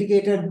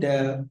complicated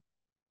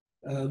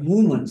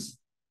movements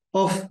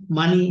of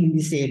money in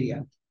this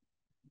area.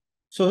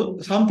 So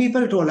some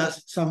people told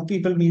us, some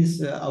people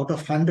means out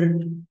of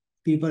 100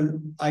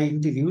 people I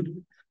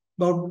interviewed,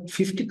 about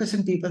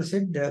 50% people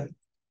said,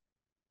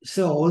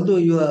 so although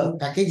your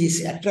package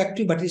is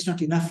attractive, but it's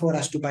not enough for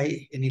us to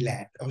buy any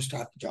land or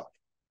start a job.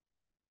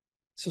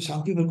 So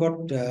some people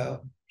got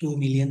 2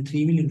 million,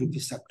 3 million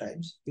rupees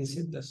sometimes. They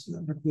said that's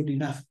not good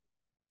enough.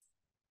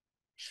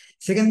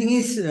 Second thing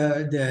is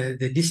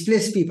the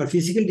displaced people,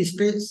 physical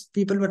displaced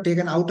people were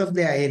taken out of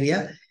their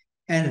area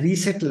and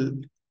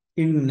resettled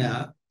in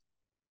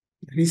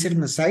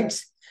resettlement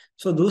sites.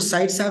 So those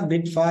sites are a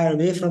bit far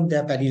away from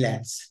their paddy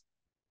lands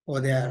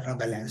or their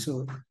rubber lands.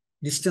 So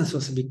distance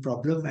was a big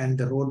problem, and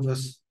the road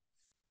was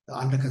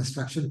under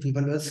construction.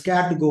 People were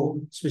scared to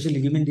go,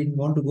 especially women didn't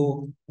want to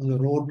go on the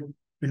road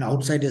when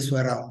outsiders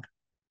were around.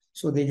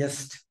 So they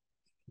just,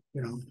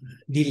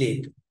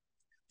 delayed.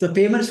 The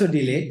payments were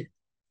delayed.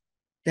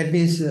 That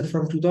means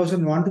from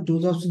 2001 to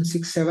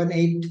 2006, 7,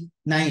 8,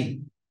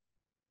 9,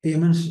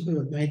 payments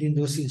were made in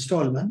those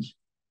installments,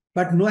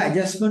 but no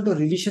adjustment or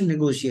revision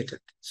negotiated.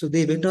 So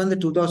they went on the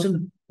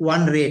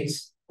 2001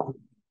 rates.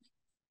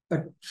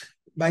 But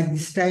by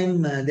this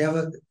time,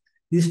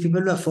 these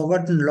people were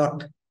forgotten a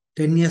lot.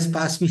 10 years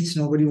past means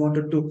nobody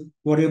wanted to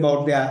worry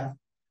about their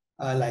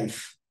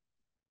life.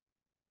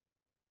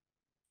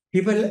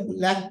 People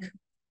lack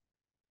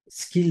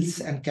skills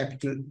and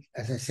capital,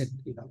 as I said,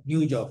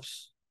 new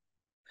jobs.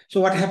 So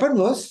what happened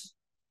was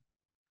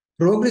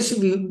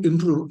progressive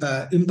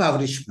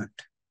impoverishment.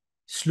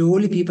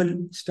 Slowly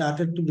people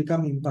started to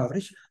become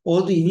impoverished,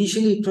 although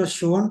initially it was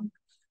shown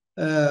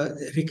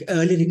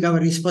early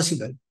recovery is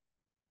possible.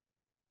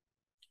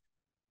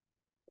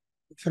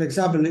 For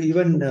example,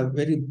 even a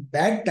very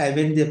bad time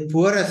when the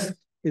poorest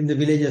in the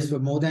villages were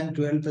more than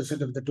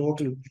 12% of the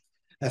total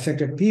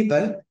affected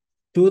people,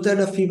 2/3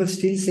 of people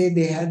still say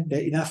they had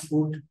enough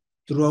food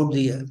throughout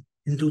the year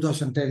in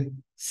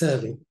 2010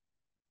 survey.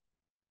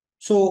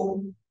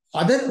 So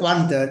other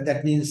 1/3,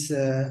 that means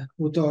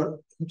who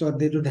thought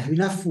they don't have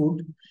enough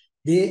food,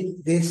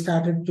 they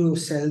started to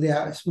sell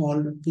their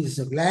small pieces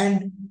of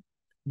land,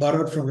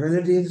 borrowed from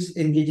relatives,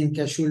 engage in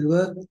casual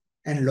work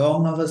and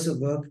long hours of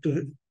work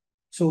to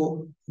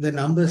So the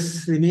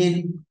numbers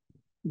remain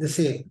the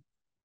same.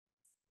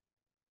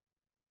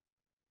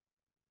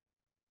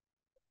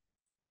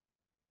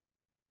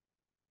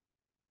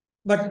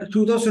 But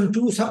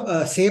 2002,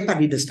 SEPA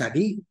did a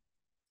study,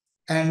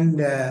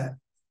 and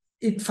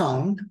it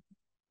found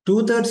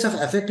 2/3 of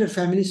affected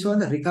families were on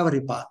the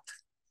recovery path.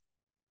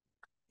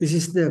 This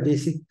is the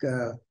basic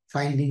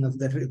finding of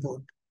the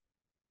report.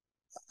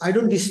 I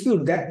don't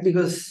dispute that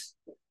because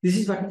this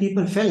is what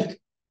people felt.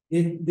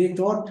 They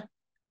thought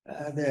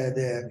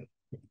the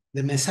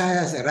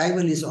Messiah's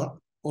arrival is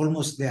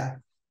almost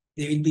there.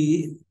 They will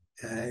be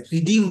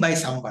redeemed by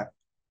someone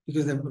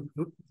because the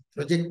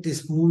project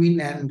is moving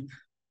and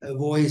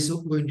war is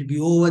going to be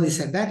over, this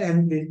and that,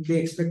 and they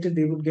expected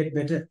they would get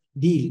better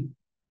deal.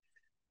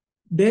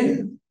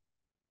 Then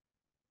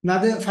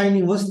another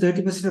finding was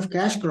 30% of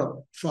cash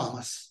crop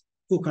farmers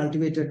who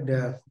cultivated,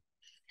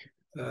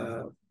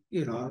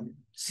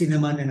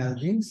 cinnamon and other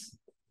things,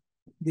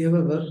 they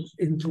were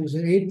in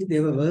 2008 they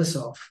were worse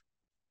off.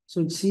 So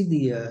you see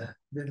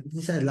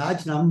these are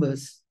large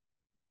numbers,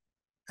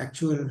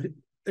 actual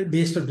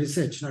based on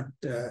research, not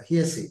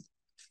hearsay.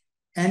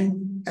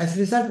 And as a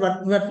result,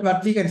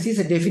 what we can see is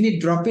a definite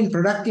drop in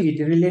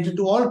productivity related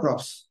to all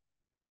crops,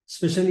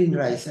 especially in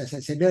rice, as I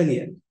said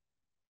earlier.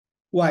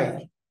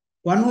 Why?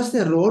 One was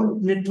the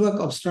road network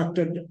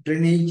obstructed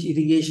drainage,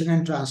 irrigation,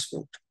 and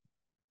transport.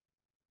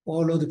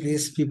 All over the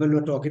place, people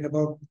were talking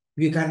about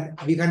we can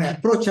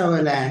approach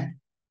our land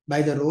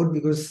by the road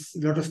because a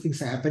lot of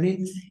things are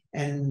happening,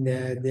 and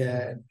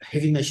the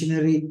heavy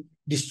machinery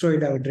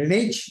destroyed our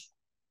drainage,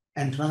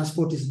 and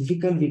transport is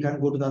difficult. We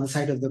can't go to the other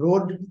side of the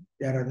road.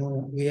 There are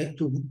no way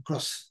to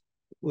cross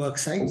work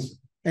sites,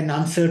 and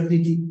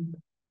uncertainty.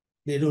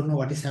 They don't know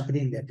what is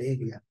happening in that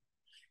area.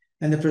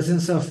 And the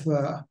presence of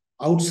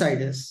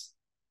outsiders,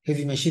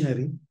 heavy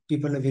machinery,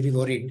 people are very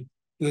worried.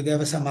 There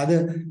was some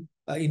other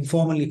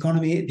informal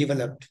economy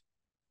developed,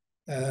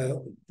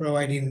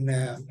 providing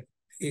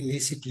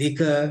illicit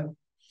liquor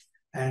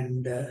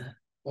and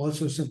all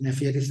sorts of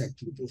nefarious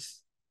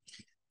activities.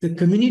 The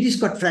communities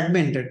got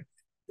fragmented.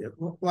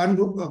 One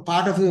group,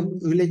 part of the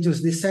village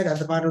was this side,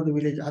 other part of the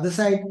village other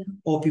side,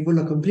 or people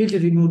are completely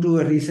removed to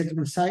a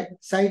resettlement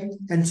site,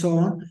 and so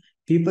on.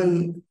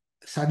 People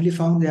suddenly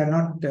found they are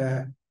not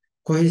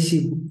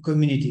cohesive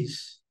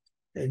communities.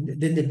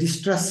 And then the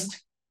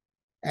distrust,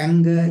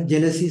 anger,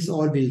 jealousies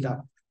all built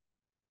up.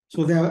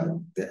 So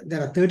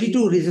there are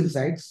 32 resettlement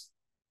sites,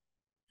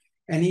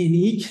 and in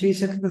each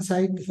resettlement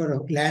site, for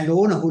a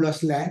landowner who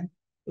lost land,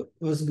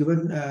 was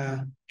given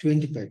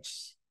 20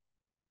 pets.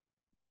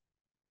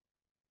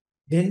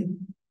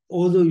 Then,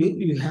 although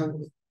you have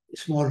a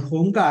small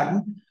home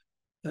garden,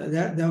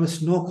 there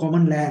was no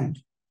common land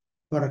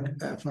for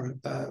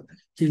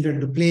children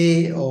to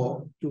play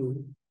or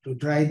to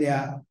dry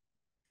their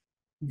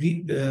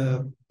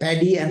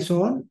paddy and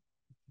so on.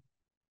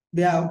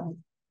 They are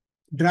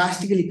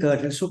drastically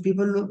curtailed. So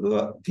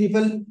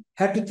people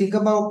had to think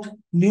about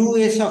new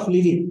ways of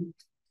living.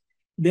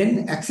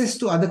 Then access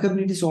to other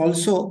communities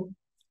also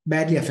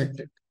badly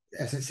affected,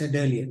 as I said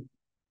earlier.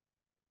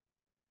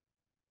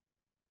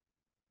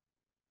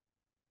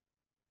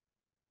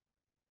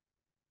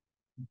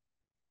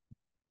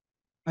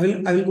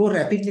 I will go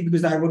rapidly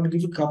because I want to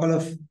give you a couple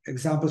of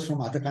examples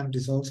from other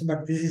countries also.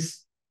 But this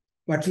is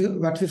what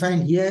we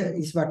find here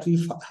is what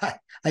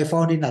I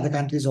found in other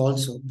countries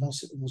also.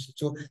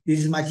 So this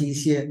is much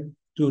easier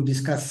to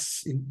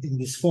discuss in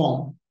this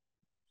form.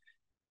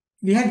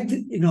 We had,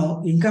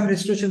 income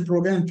restoration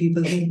program.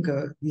 People think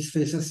these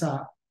phases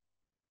are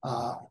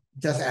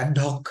just ad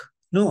hoc.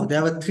 No,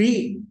 there were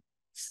three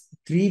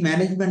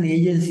management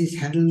agencies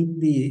handled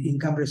the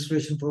income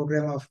restoration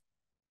program of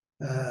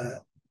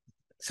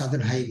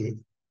Southern Highway.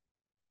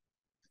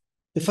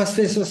 The first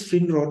phase was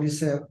Finroad,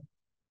 is a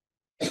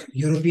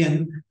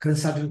European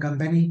consulting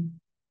company.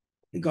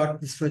 We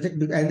got this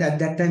project, and at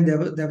that time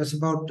there was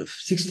about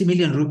 60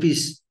 million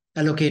rupees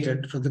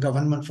allocated from the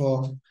government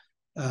for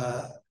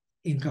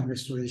income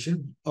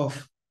restoration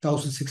of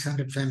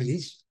 1,600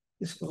 families.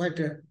 It's quite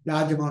a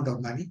large amount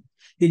of money.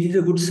 They did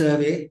a good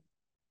survey,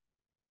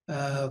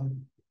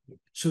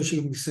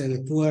 social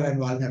survey, poor and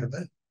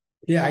vulnerable.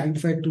 They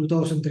identified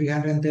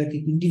 2,330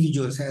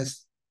 individuals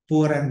as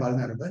poor and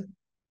vulnerable.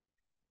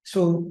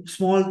 So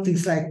small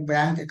things like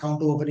bank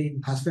account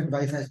opening, husband,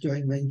 wife as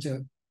joint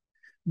venture,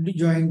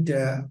 joint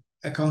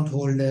account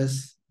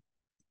holders,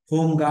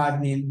 home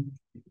gardening,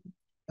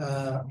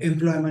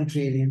 employment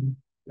training,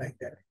 like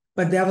that.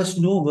 But there was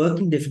no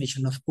working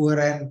definition of poor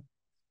and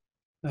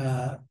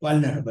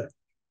vulnerable.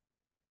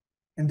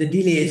 And the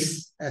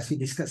delays, as we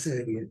discussed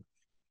earlier.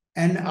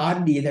 And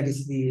RD, that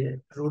is the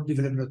Road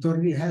Development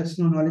Authority, has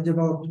no knowledge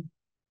about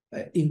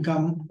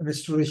income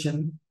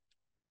restoration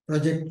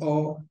project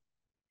or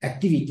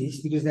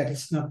activities because that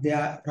is not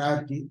their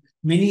priority.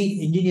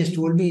 Many engineers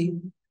told me,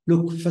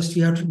 look, first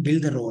we have to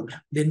build the road,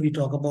 then we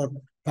talk about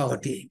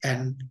poverty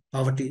and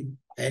poverty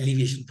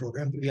alleviation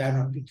program. We are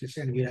not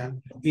interested.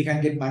 We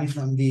can get money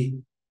from the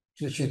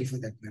treasury for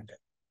that matter.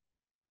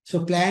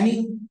 So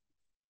planning.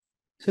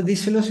 So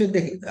these fellows,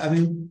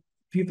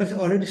 people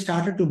already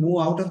started to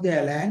move out of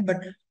their land,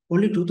 but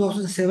only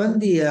 2007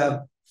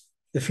 the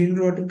field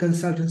road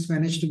consultants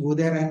managed to go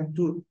there and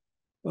to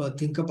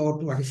think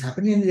about what is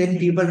happening. And then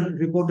people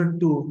reported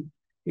to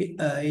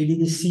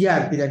ADB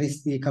CRP, that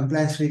is the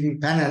Compliance Review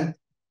Panel.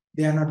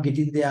 They are not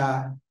getting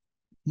their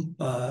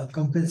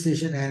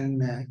compensation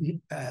and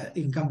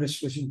income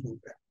restoration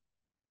program.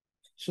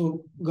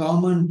 So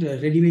government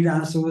ready-made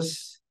answer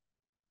was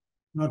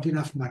not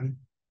enough money.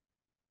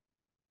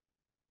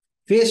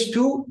 Phase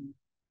 2,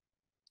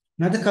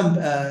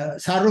 another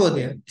Saro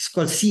there, it's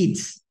called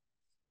seeds.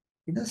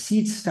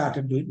 Seeds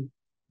started doing.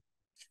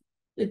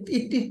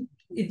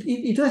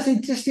 It was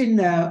interesting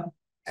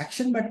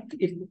action, but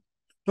it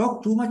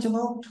talked too much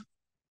about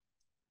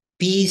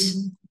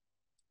peace,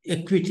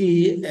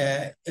 equity,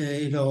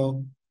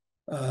 the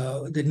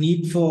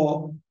need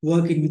for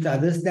working with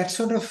others. That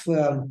sort of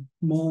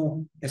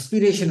more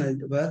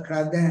aspirational work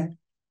rather than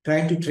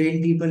trying to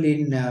train people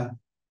in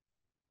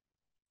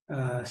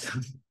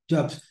some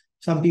jobs.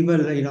 Some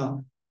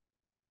people,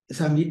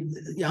 some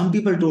young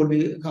people told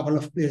me a couple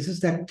of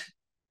places that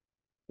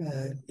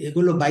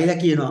egolo baila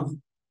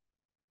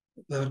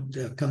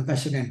about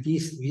compassion and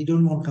peace. We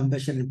don't want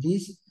compassion and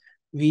peace.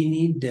 We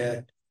need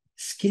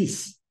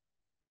skills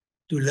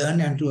to learn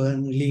and to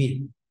earn a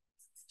living.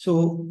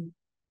 So,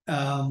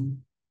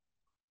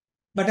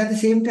 but at the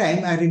same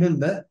time, I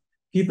remember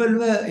people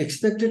were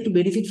expected to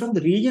benefit from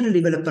the regional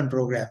development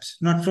programs,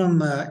 not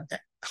from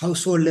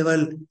household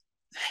level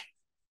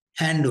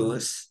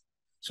handovers.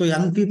 So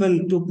young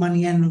people took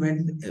money and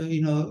went,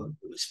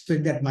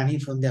 spent that money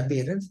from their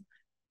parents,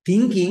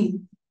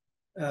 thinking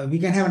we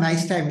can have a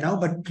nice time now,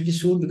 but pretty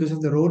soon because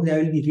of the road,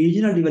 there will be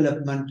regional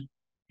development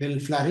will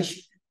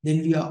flourish.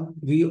 Then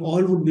we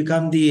all would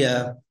become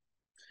the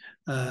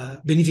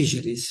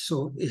beneficiaries.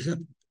 So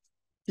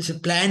it's a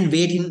planned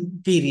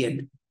waiting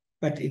period,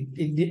 but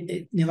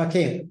it never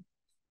came.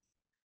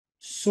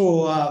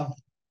 So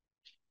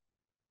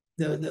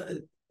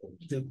the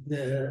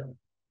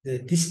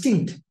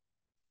distinct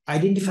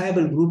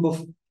identifiable group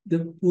of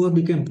the poor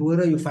became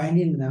poorer you find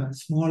in a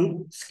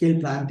small scale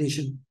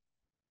plantation.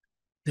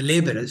 The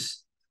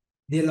laborers,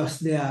 they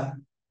lost their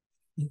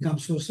income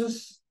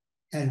sources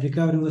and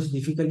recovery was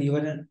difficult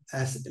even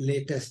as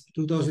late as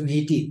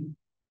 2018.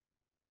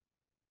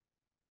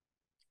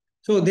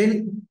 So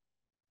then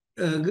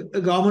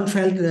government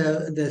felt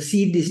the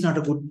seed is not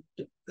a good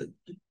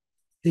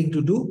thing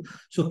to do.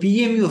 So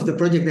PMU of the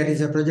project, that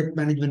is a project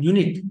management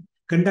unit,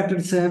 conducted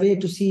a survey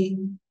to see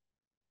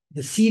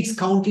the seeds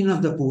counting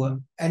of the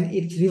poor. And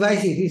it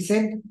revised it. It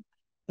said,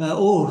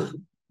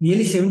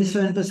 nearly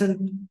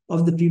 77%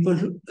 of the people,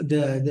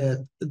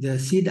 the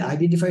seed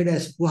identified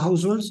as poor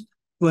households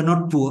were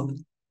not poor.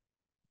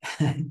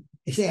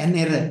 It's an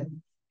error.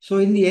 So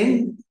in the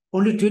end,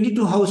 only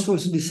 22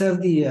 households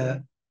deserve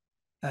the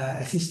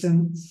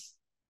assistance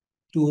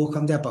to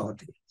overcome their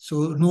poverty.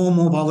 So no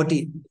more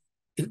poverty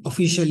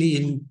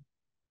officially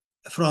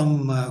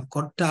from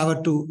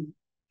Kottawa to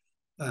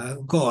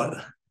Gaul.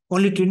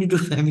 Only 22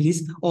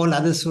 families, all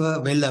others were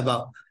well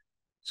above.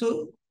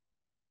 So,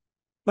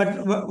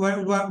 but what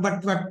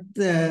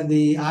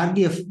the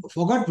RDF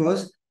forgot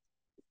was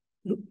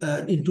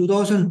in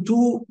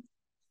 2002,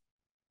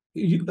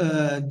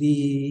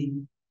 the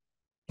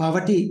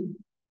poverty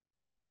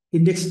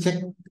index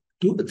checked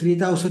to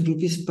 3,000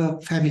 rupees per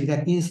family.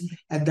 That means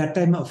at that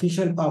time,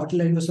 official poverty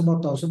line was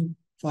about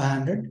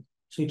 1,500.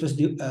 So it was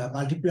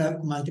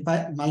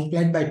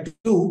multiplied by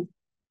 2,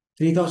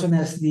 3,000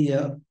 as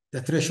the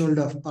threshold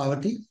of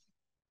poverty.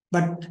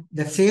 But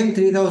the same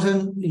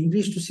 3,000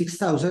 increased to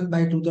 6,000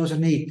 by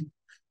 2008.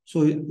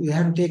 So we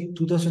have to take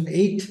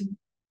 2008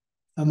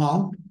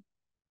 amount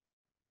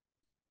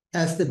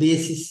as the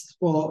basis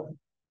for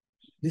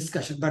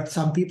discussion. But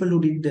some people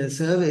who did the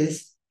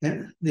surveys,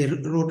 and they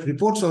wrote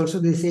reports also,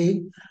 they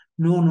say,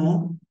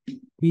 no,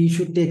 we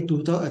should take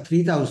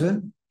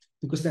 3,000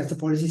 because that's the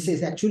policy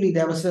says. Actually,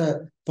 there was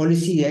a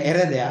policy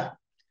error there.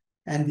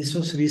 And this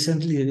was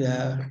recently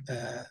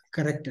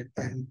corrected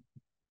and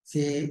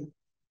say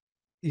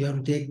you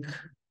have to take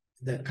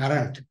the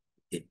current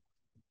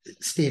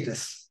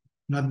status,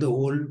 not the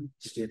old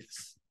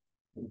status.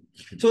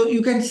 So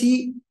you can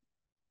see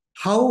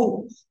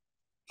how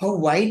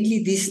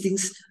widely these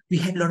things, we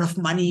had a lot of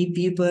money,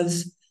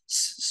 peoples,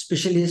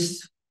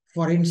 specialists,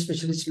 foreign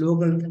specialists,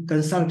 local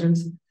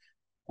consultants,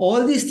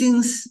 all these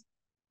things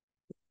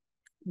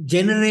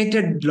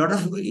generated a lot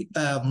of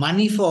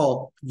money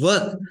for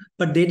work,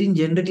 but they didn't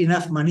generate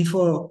enough money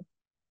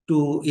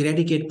to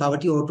eradicate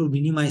poverty or to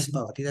minimize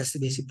poverty. That's the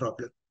basic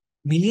problem.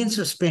 Millions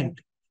were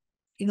spent.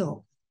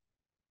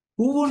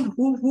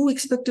 Who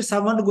expected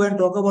someone to go and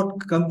talk about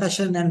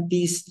compassion and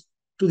peace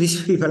to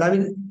these people? I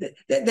mean,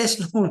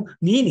 there's no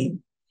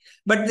meaning.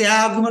 But the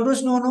argument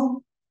was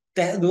no.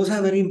 Those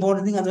are very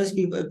important things. Otherwise,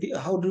 people,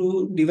 how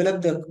to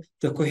develop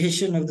the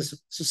cohesion of the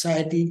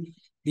society,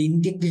 the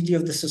integrity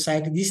of the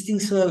society. These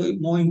things were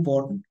more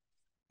important.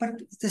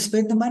 But they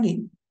spent the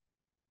money.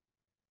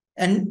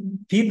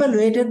 And people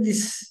waited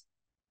this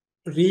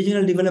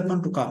regional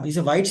development to come. It's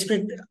a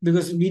widespread,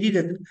 because we did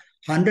a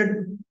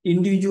 100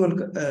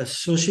 individual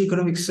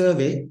socio-economic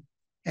survey,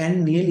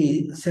 and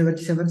nearly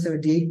 77,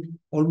 78,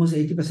 almost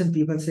 80%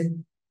 people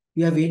said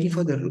we are waiting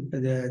for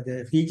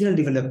the regional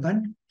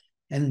development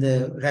and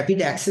the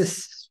rapid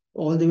access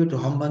all the way to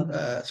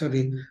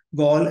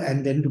Gaul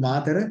and then to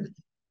Madara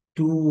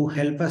to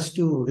help us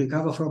to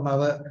recover from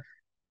our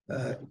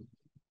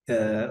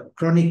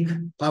chronic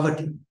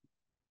poverty.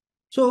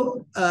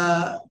 So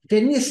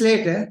 10 years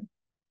later,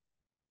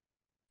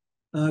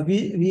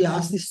 we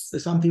asked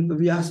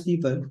we asked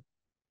people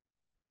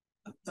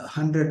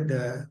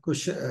 100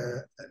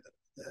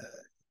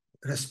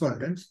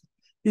 respondents.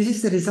 This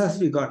is the results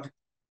we got.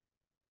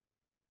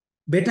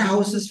 Better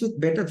houses with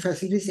better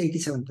facilities,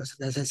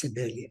 87%, as I said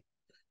earlier.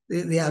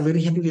 They are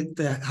very happy with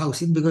the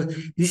housing because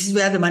this is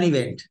where the money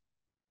went.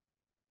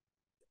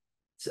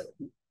 So,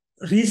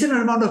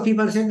 reasonable amount of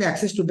people said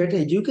access to better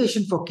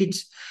education for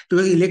kids, to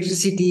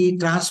electricity,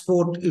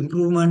 transport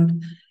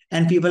improvement,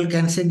 and people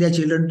can send their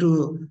children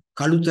to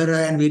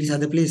Kalutara and various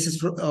other places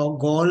for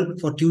Gaul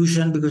for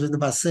tuition because of the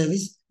bus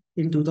service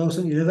in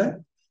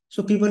 2011.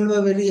 So people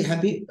were very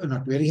happy,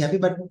 not very happy,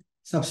 but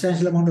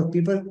substantial amount of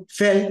people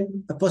felt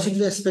a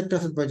positive aspect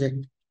of the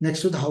project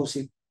next to the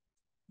housing.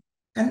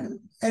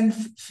 And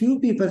few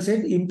people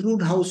said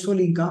improved household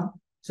income,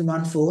 so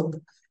 1/4.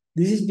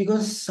 This is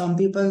because some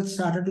people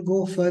started to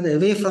go further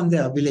away from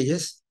their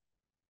villages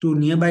to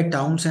nearby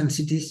towns and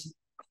cities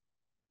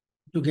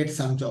to get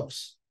some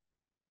jobs.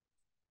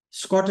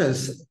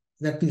 Squatters,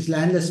 that means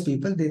landless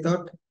people, they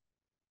thought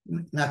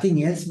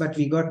nothing else, but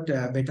we got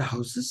better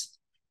houses.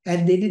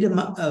 And they did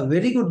a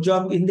very good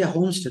job in their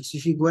homesteads.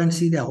 If you go and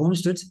see their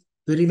homesteads,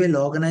 very well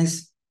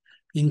organized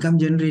income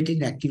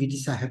generating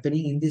activities are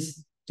happening in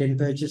this 10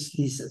 purchase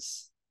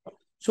leases.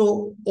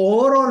 So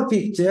overall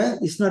picture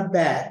is not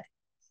bad.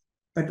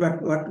 But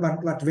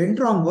what went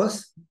wrong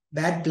was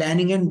bad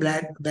planning and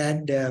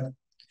bad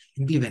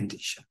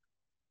implementation.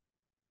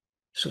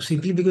 So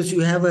simply because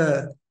you have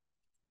a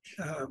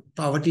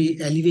poverty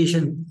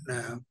alleviation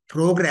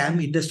program,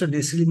 it does not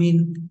necessarily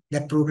mean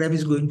that program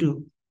is going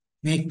to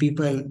make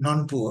people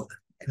non-poor.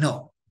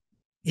 No,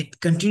 it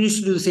continues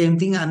to do the same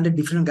thing under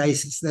different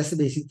guises. That's the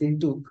basic thing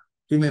to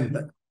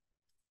remember.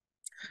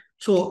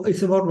 So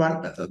it's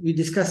about we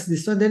discussed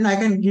this one. Then I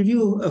can give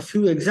you a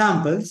few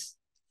examples.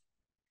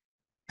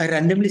 I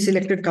randomly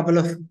selected a couple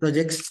of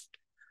projects.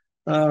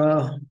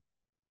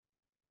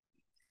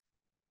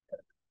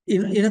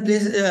 In a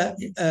place,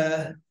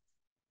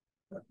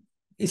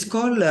 it's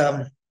called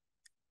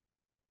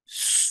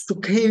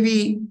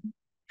Sukhevi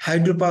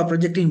hydropower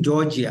project in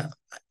Georgia.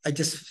 I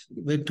just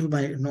went through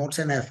my notes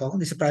and I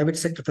found it's a private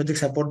sector project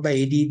supported by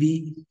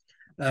ADB.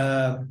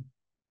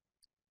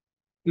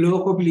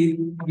 Locally,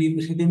 we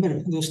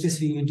remember those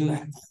days we went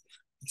to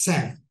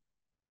SAM.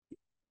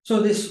 So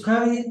the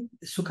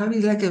Sukhavi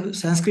is like a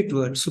Sanskrit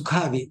word,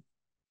 Sukhavi,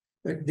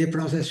 but they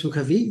pronounce it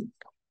Sukhavi.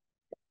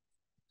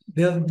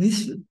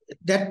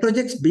 That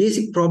project's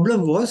basic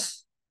problem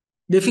was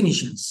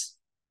definitions.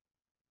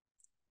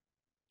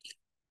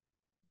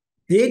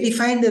 They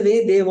define the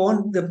way they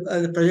want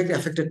the project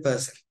affected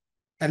person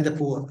and the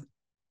poor.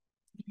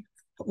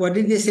 What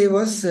did they say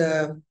was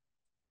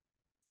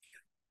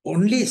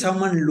only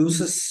someone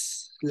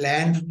loses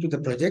land to the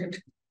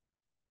project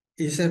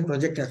is a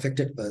project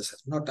affected person,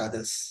 not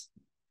others.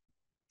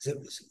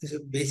 It's a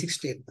basic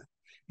statement.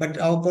 But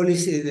our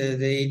policy, the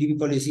ADB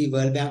policy,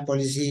 World Bank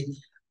policy,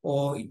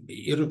 or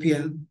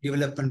European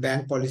Development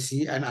Bank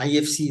policy and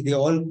IFC, they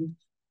all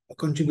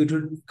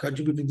contributed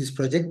to this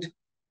project.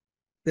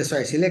 That's why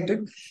I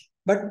selected.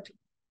 But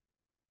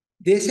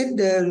they said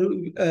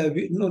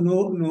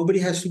nobody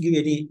has to give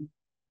any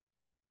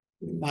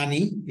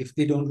money if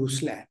they don't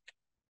lose land.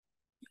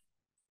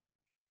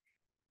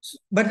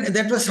 But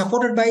that was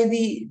supported by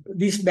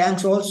these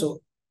banks also,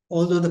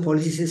 although the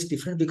policy is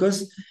different,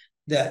 because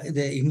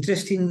the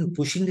interest in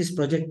pushing this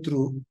project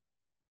through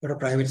for a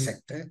private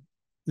sector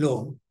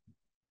loan.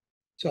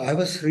 So I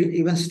was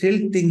even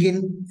still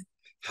thinking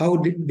how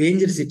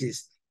dangerous it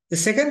is. The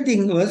second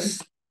thing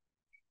was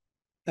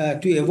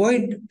to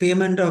avoid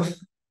payment of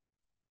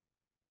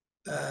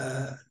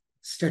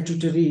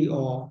statutory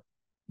or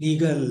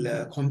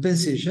legal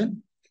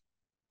compensation.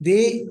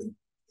 The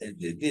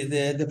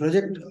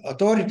project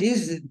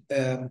authorities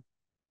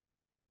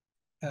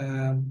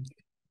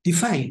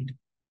defined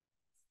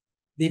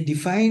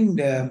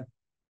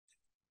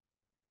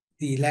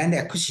the land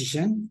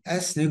acquisition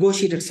as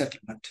negotiated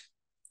settlement.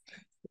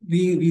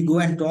 We go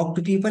and talk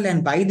to people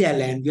and buy their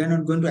land. We are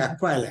not going to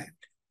acquire land.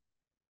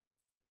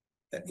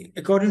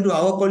 According to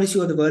our policy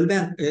or the World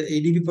Bank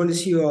ADB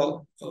policy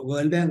or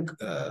World Bank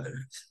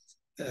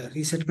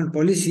resettlement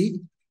policy,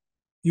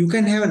 you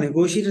can have a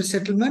negotiated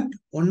settlement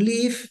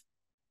only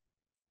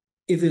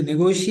if the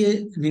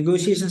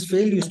negotiations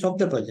fail, you stop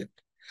the project.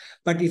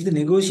 But if the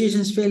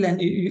negotiations fail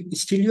and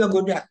still you are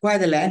going to acquire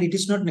the land, it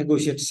is not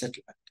negotiated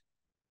settlement.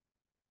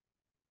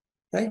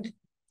 Right?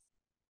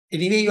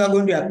 Anyway, you are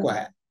going to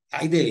acquire.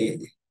 Either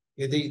way,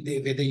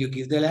 whether you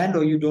give the land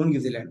or you don't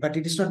give the land. But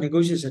it is not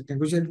negotiation.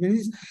 Negotiation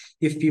means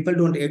if people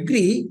don't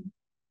agree,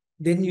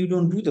 then you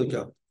don't do the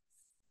job.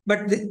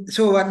 But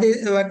so what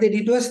they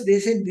did was they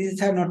said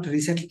these are not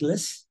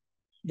resettlers.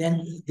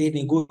 Then they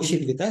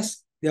negotiate with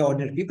us. They are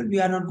ordinary people. We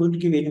are not going to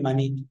give any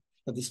money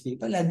for these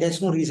people, and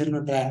there's no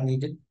resettlement plan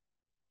needed.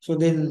 So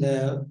then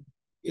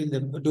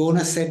the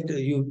donor said,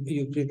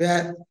 you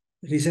prepare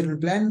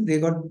resettlement plan. They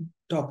got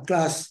top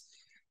class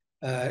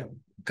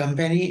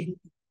company,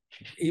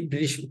 a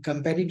British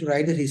company, to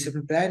write the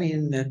resettlement plan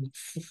in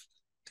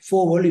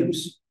 4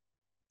 volumes.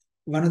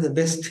 One of the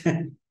best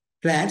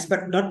plans,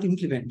 but not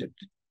implemented.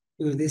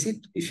 Because they said,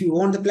 if you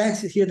want the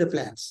plans, here are the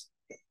plans.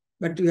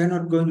 But we are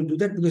not going to do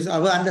that because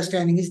our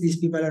understanding is these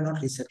people are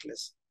not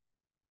resettlers.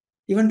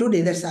 Even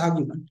today, that's the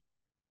argument.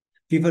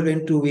 People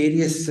went to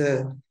various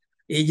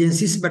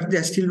agencies, but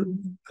they're still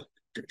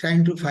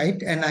trying to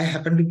fight. And I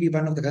happened to be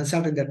one of the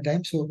consultants at that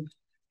time. So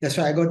that's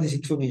why I got this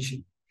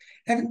information.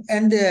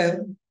 And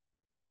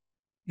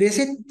they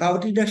said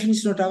poverty reduction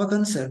is not our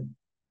concern.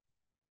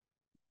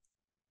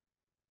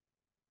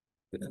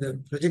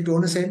 The project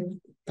owner said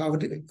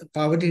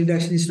poverty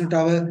reduction is not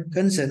our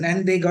concern.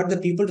 And they got the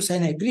people to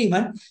sign an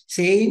agreement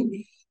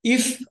saying,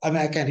 if, I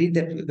mean, I can read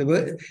that the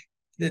word,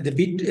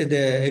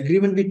 the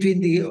agreement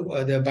between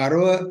the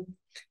borrower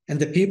and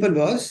the people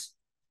was,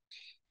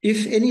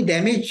 if any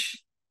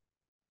damage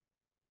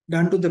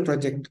done to the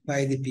project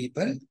by the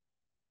people,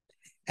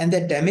 and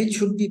that damage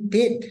should be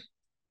paid,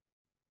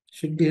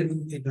 should be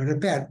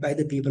repaired by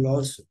the people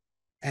also.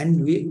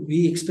 And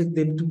we expect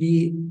them to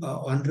be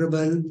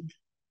honorable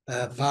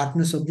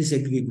partners of this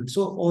agreement.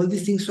 So all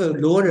these things were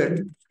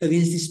loaded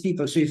against these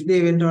people. So if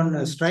they went on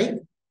a strike,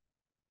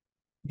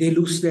 they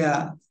lose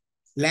their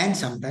land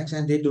sometimes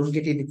and they don't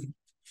get anything.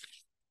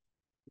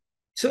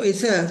 So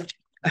it's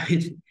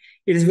it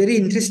is very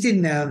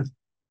interesting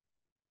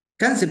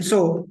concept.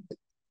 So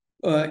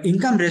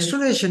income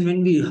restoration,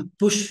 when we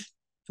push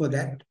for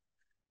that,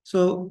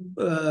 so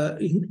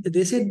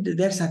they said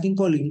there's something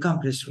called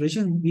income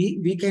restoration.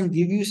 We can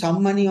give you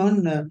some money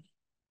on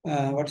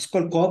what's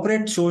called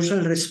corporate social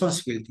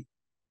responsibility,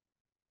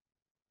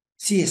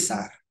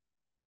 CSR.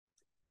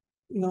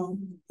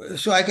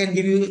 So I can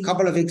give you a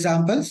couple of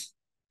examples.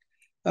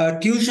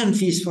 Tuition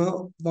fees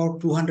for about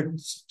 200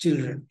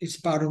 children. It's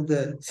part of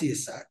the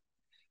CSR.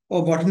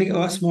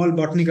 Or small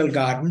botanical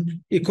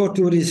garden,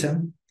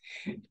 ecotourism,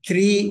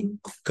 3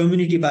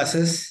 community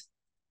buses,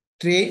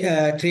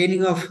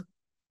 training of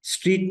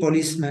street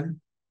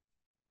policemen,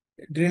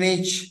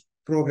 drainage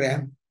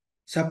program,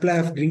 supply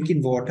of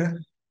drinking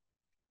water.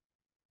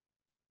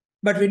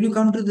 But when you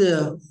come to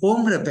the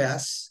home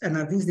repairs and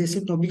other things, they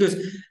said no, because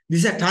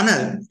this is a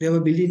tunnel. They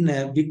were building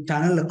a big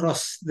tunnel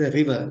across the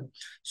river.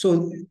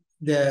 So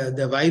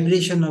the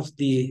vibration of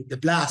the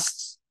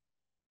blasts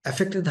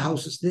affected the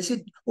houses. They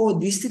said, oh,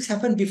 these things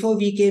happened before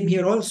we came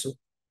here also.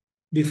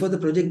 Before the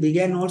project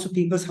began, also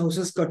people's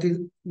houses got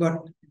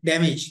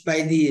damaged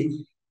by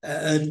the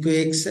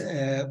earthquakes,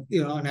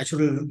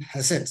 natural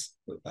hazards,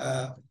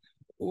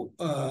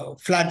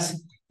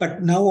 floods.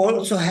 But now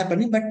also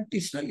happening, but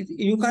it's not,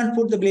 you can't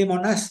put the blame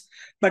on us.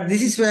 But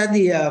this is where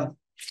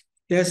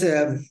there's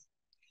a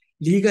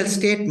legal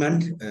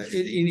statement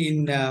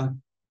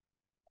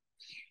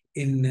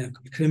in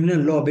criminal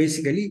law.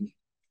 Basically,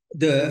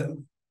 the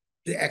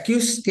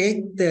accused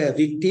take the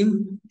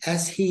victim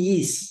as he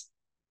is.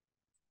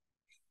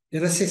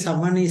 Let us say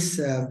someone has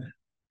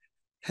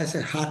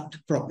a heart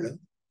problem,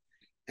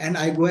 and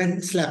I go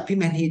and slap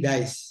him and he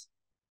dies.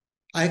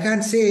 I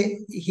can't say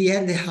he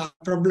had the heart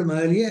problem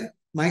earlier.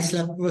 My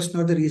slap was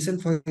not the reason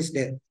for his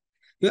death.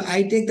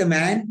 I take the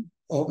man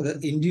or the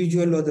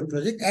individual or the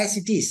project as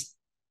it is.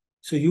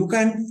 So you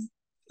can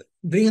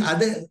bring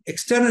other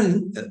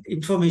external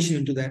information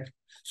into that.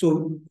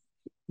 So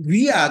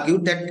we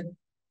argued that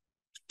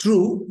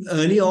true,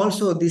 earlier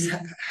also these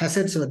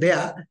hazards were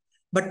there,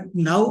 but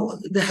now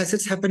the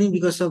hazards happening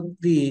because of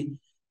the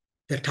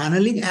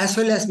tunneling as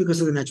well as because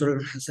of the natural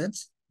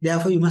hazards.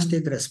 Therefore, you must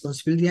take the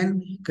responsibility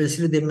and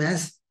consider them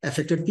as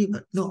affected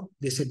people. No,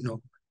 they said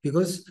no.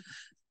 Because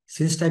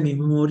since time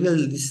immemorial,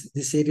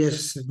 this area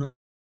is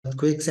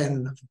earthquakes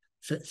and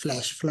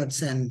flash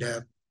floods and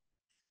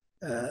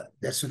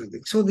that sort of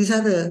thing. So these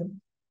are the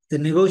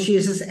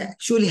negotiations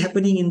actually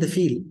happening in the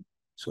field.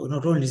 So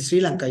not only Sri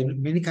Lanka,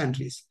 in many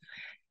countries.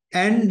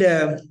 And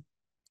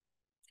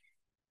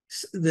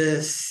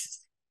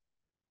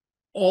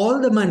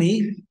all the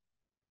money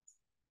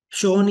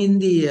shown in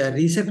the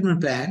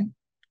resettlement plan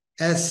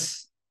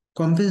as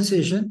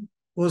compensation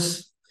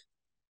was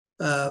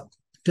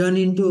turned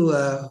into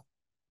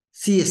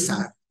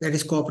CSR, that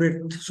is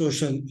corporate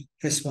social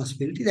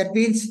responsibility. That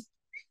means,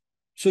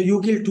 so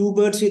you kill 2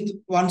 birds with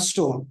 1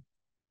 stone.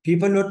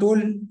 People were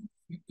told,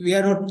 we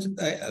are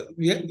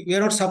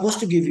not supposed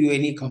to give you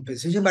any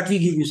compensation, but we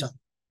give you some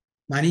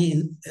money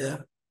in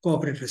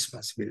corporate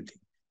responsibility.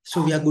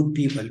 So we are good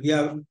people, we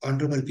are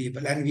honorable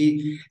people, and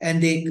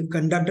they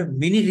conducted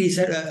many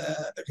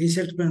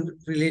resettlement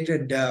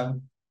related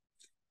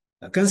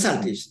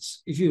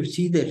consultations. If you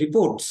see the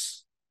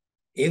reports,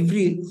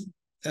 every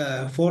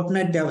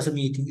fortnight there was a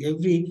meeting.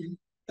 Every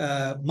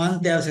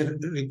month there was a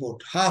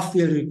report,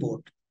 half-year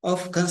report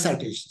of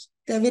consultations.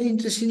 They are very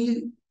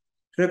interestingly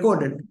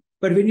recorded.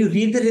 But when you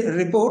read the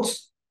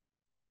reports,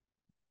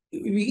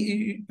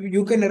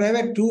 you can arrive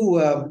at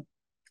two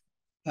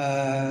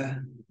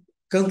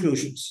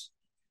conclusions.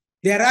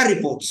 There are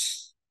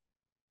reports.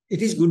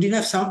 It is good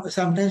enough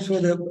sometimes for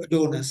the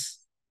donors.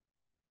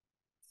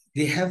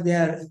 They have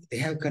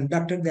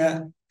conducted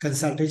their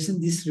consultation.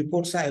 These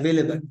reports are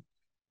available.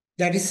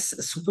 That is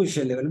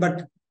superficial level.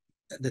 But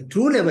the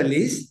true level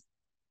is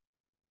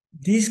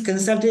these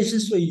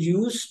consultations were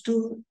used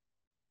to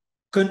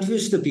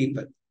confuse the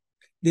people.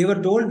 They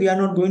were told, we are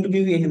not going to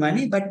give you any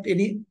money, but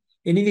anyway,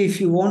 if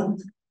you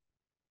want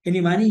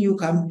any money, you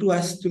come to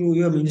us through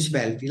your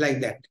municipality, like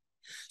that.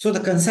 So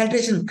the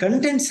consultation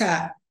contents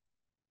are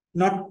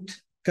not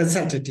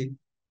consultative.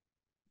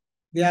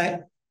 They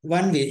are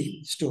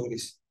one-way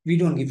stories. We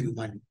don't give you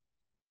money.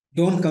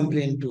 Don't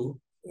complain to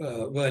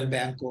World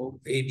Bank or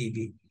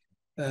ADB.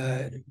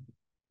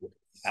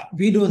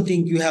 We don't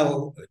think you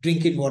have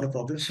drinking water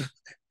problems.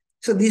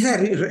 So these are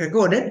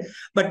recorded.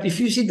 But if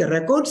you see the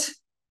records,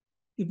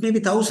 it may be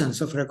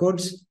thousands of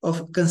records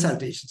of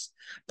consultations.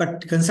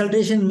 But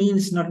consultation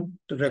means not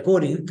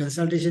recording.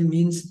 Consultation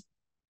means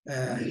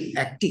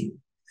acting.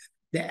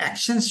 The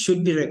actions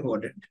should be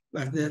recorded,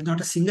 but there's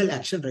not a single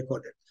action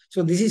recorded.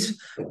 So this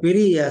is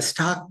very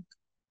stark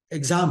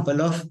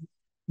example of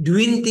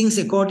doing things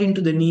according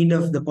to the need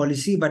of the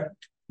policy, but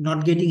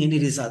not getting any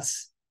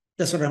results.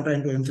 That's what I'm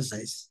trying to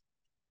emphasize.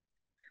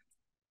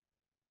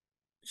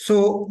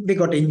 So they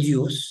got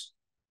NGOs,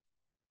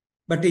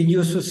 but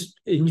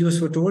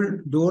NGOs were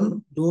told,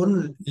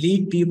 don't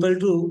lead people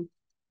to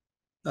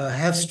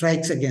have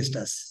strikes against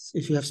us.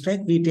 If you have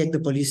strike, we take the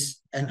police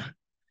and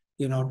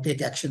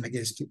take action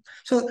against you.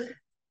 So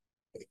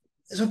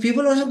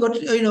people also got,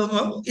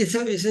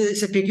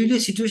 it's a peculiar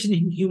situation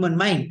in human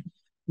mind.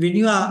 When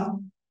you are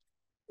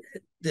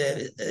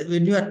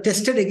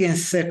tested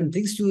against certain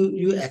things,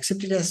 you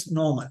accept it as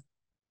normal.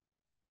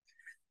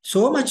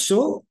 So much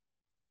so,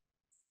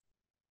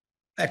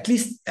 at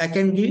least I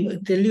can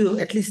tell you,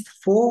 at least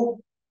 4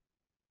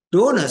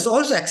 donors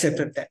also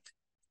accepted that.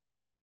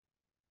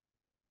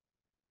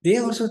 They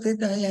also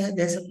said,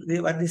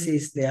 what they say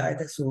is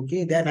that's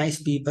okay. They're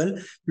nice people.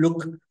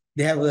 Look,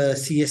 they have a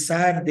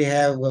CSR, they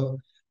have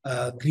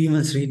a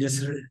grievance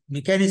redressal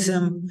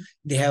mechanism,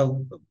 they have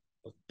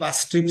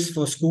bus trips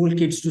for school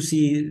kids to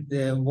see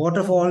the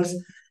waterfalls.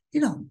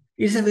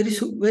 It's a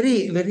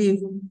very,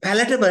 very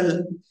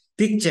palatable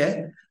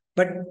picture,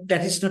 but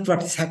that is not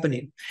what is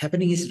happening.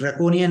 Happening is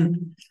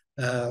draconian,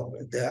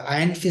 the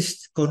iron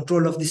fist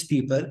control of these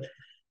people,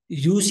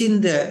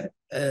 using the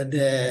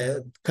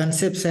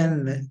concepts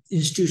and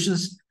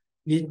institutions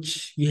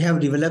which we have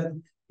developed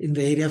in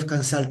the area of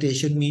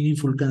consultation,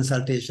 meaningful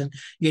consultation,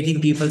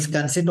 getting people's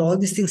consent. All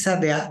these things are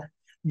there.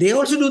 They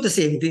also do the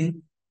same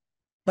thing,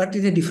 but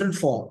in a different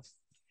form.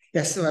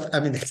 That's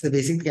the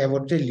basic thing I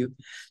want to tell you.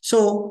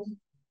 So,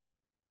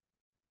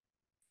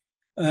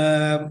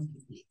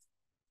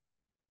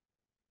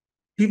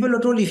 people are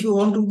told, if you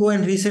want to go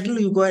and resettle,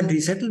 you go and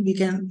resettle. We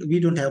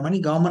don't have money.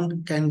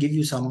 Government can give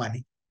you some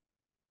money.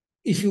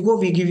 If you go,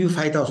 we give you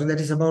 5,000.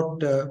 That is about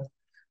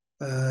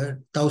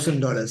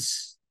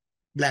 $1,000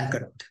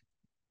 blanket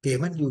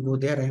payment. You go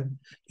there and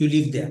you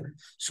live there.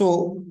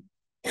 So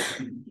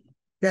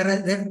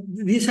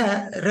these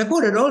are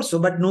recorded also,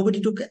 but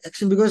nobody took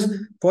action because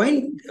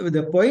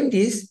the point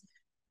is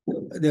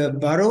the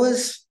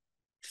borrower's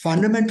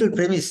fundamental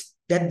premise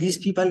that these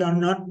people are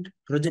not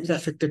project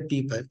affected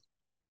people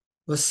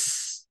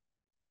was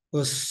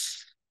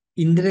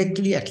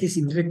indirectly, at least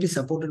indirectly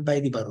supported by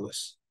the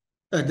borrowers,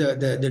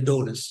 the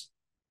donors.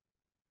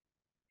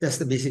 That's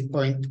the basic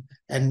point.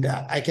 And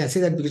I can say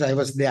that because I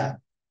was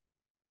there.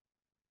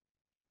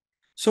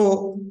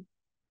 So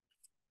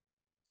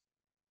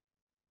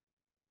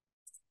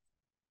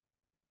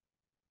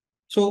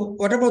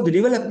what about the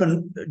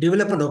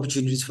development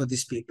opportunities for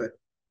these people?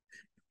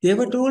 They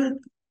were told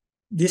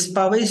this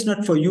power is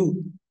not for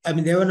you.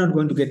 They were not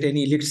going to get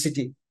any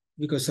electricity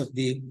because of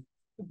the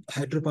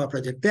hydropower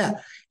project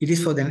there. It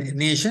is for the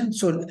nation.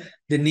 So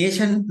the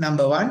nation,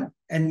 number one,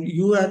 and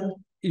you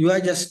are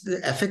just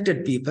the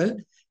affected people,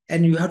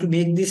 and you have to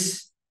make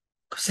this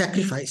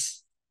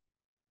sacrifice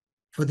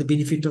for the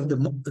benefit of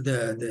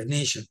the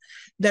nation.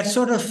 That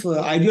sort of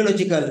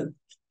ideological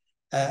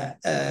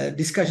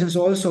discussions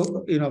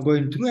also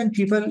going through, and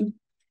people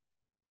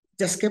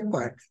just kept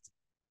quiet.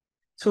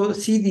 So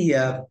see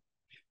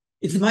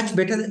it's much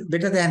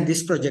better than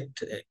this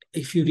project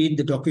if you read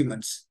the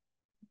documents.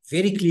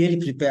 Very clearly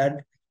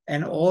prepared,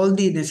 and all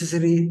the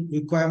necessary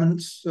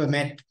requirements were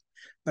met.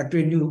 But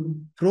when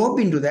you probe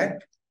into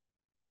that,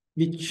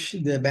 which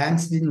the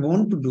banks didn't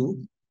want to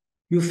do,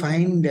 you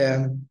find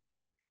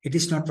it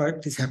is not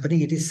what is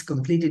happening. It is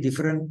completely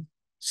different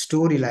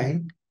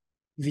storyline,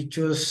 which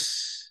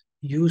was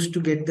used to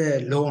get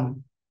the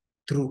loan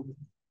through.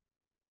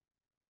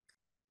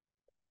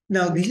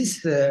 Now,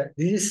 this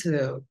is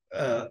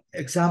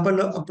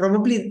example of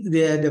probably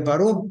the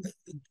borrower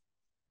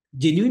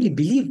genuinely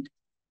believed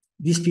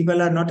these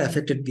people are not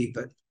affected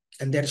people,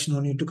 and there is no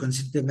need to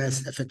consider them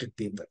as affected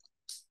people.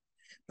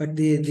 But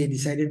they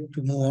decided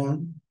to move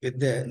on with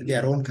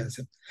their own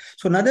concept.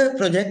 So another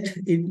project,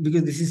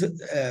 because this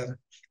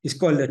is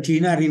called the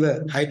Tina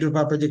River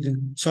Hydropower Project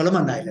in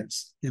Solomon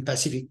Islands in the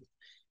Pacific.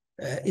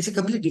 It's a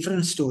completely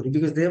different story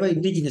because they were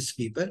indigenous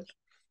people.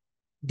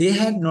 They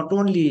had not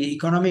only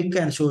economic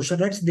and social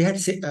rights, they had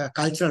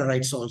cultural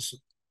rights also.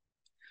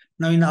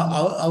 Now, in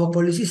our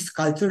policies,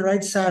 cultural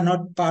rights are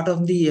not part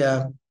of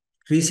the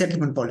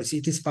resettlement policy.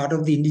 It is part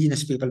of the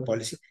indigenous people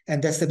policy.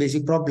 And that's the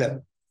basic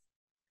problem.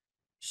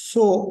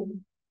 So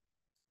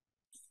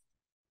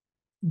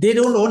they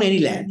don't own any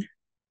land.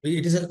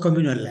 It is a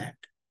communal land.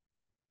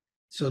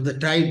 So the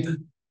tribe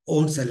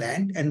owns the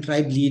land, and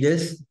tribe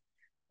leaders,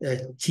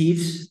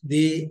 chiefs,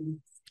 they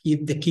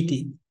keep the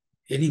kitty.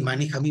 Any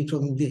money coming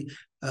from the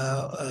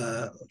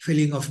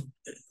filling of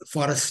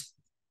forest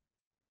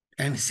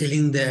and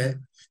selling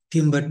the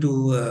timber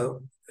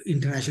to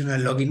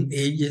international logging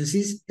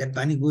agencies, that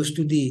money goes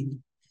to the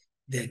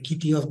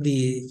kitty of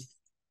the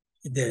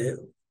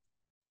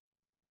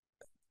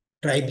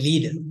tribe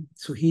leader.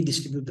 So he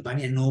distributes the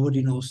money and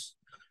nobody knows.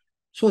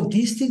 So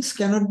these things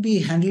cannot be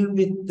handled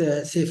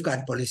with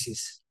safeguard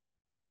policies.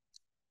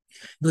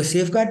 The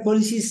safeguard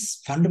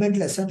policy's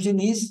fundamental assumption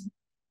is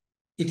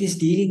it is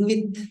dealing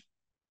with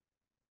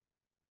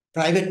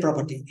private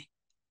property.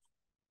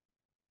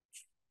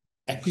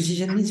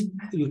 Acquisition means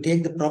you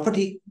take the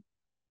property,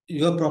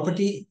 your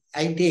property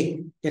I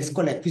take, that's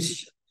called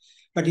acquisition.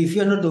 But if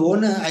you're not the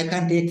owner, I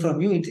can't take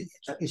from you,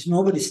 it's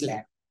nobody's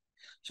land.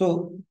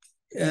 So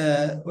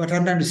what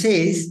I'm trying to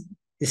say is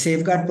the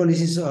safeguard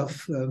policies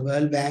of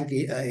World Bank,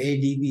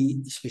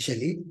 ADB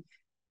especially,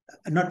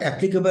 are not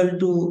applicable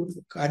to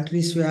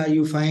countries where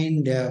you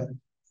find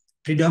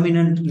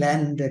predominant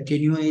land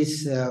tenure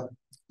is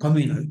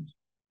communal.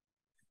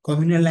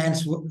 Communal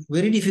lands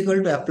very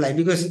difficult to apply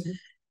because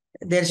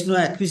there's no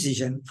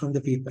acquisition from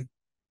the people.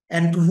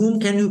 And to whom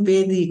can you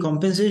pay the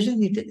compensation?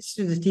 It's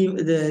to the team,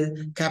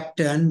 the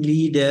captain,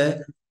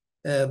 leader,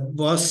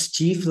 boss,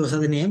 chief, those are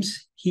the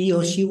names. He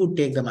or she would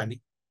take the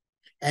money.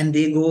 And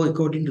they go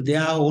according to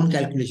their own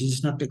calculations,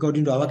 it's not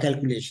according to our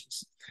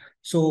calculations.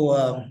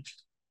 So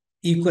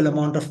equal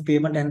amount of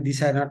payment, and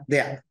these are not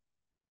there.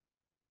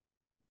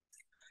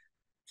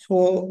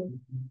 So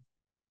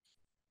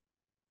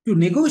to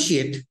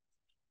negotiate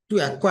to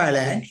acquire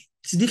land,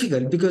 it's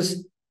difficult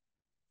because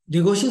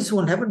negotiations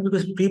won't happen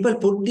because people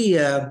put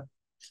the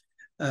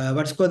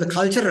what's called the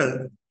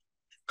cultural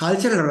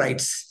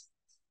rights.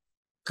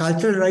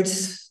 Cultural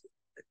rights,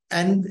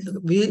 and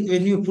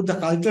when you put the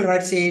cultural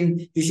rights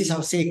saying this is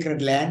our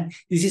sacred land,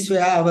 this is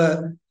where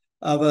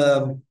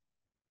our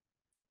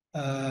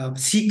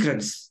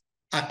secrets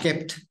are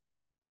kept.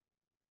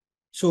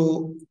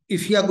 So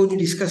if we are going to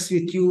discuss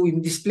with you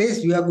in this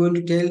place, we are going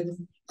to tell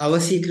our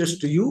secrets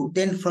to you,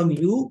 then from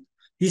you,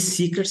 these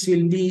secrets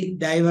will be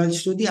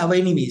divulged to our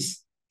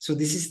enemies. So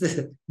this is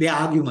the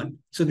argument.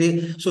 So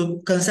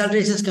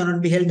consultations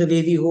cannot be held the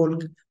way we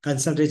hold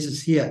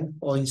consultations here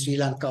or in Sri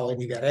Lanka or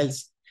anywhere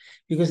else,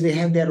 because they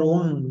have their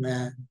own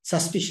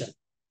suspicion,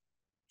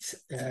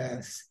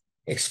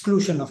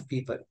 exclusion of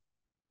people.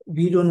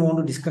 We don't want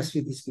to discuss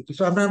with these people.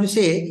 So I'm trying to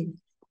say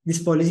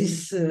these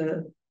policies,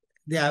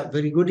 they are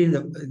very good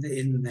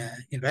in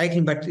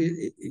writing, but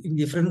in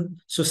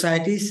different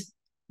societies,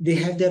 they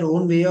have their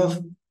own way of.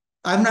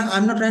 I'm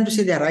not trying to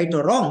say they're right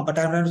or wrong, but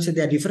I'm trying to say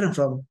they're different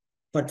from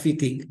what we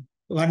think.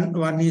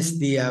 One is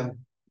the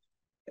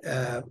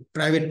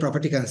private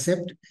property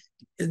concept.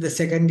 The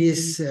second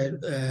is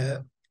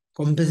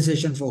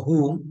compensation for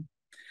whom.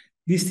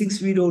 These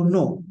things we don't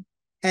know.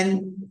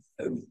 And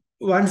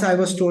once I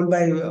was told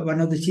by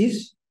one of the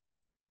chiefs,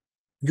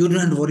 you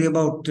don't worry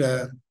about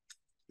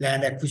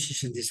land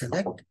acquisition, this and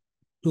that.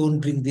 Don't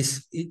bring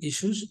these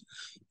issues.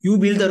 You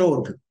build the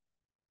road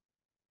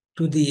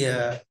to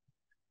the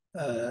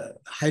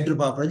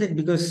hydropower project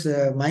because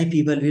my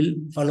people will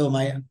follow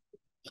my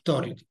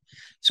authority.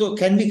 So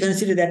can we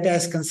consider that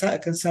as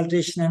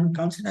consultation and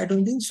counsel? I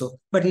don't think so.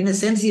 But in a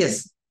sense,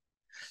 yes.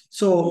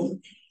 So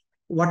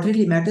what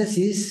really matters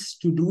is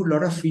to do a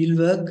lot of field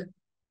work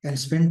and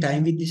spend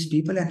time with these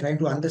people and trying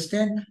to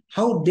understand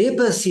how they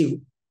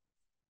perceive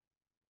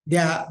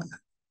their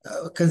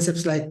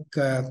concepts like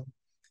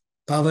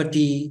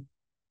poverty,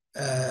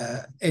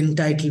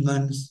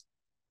 entitlements,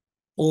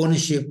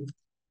 ownership,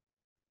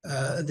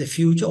 the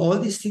future. All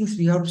these things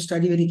we have to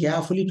study very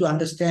carefully to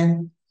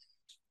understand.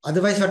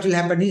 Otherwise, what will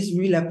happen is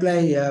we will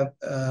apply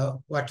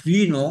what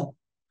we know,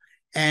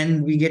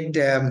 and we get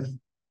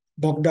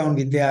bogged down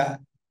with their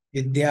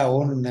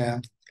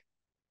own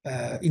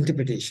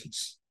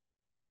interpretations.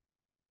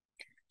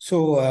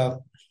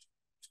 So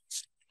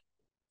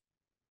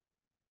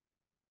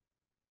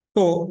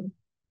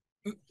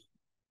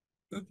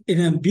in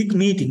a big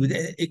meeting,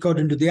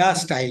 according to their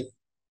style,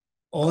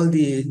 all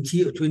the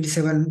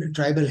 27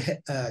 tribal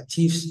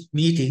chiefs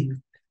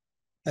meeting,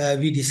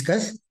 we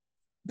discuss.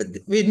 But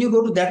when you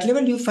go to that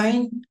level, you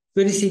find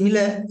very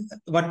similar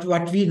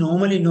what we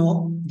normally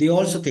know. They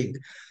also think.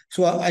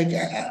 So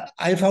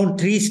I found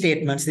three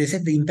statements. They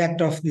said the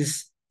impact of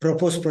this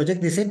proposed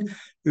project, they said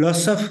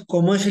loss of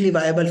commercially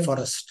viable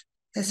forest.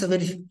 That's a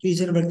very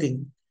reasonable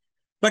thing.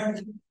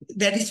 But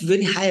that is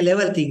very high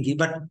level thinking.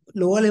 But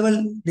lower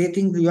level, they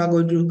think you are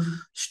going to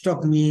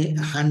stop me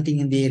hunting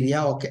in the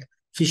area, okay,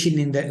 fishing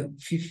in the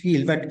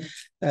field. But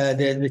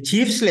the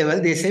chief's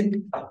level, they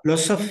said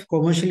loss of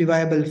commercially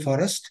viable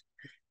forest.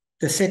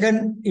 The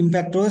second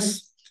impact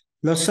was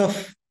loss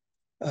of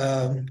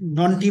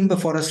non-timber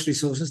forest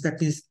resources,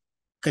 that is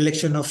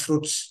collection of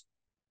fruits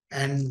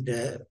and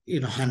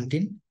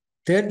hunting.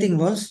 Third thing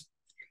was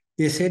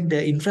they said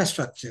the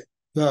infrastructure.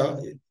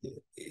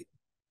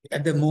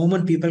 At the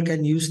moment, people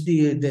can use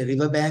the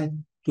riverbank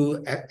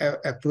to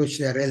approach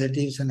their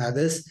relatives and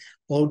others,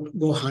 or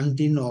go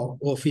hunting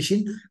or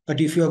fishing. But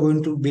if you are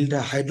going to build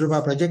a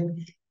hydropower project,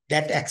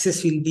 that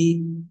access will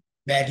be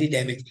badly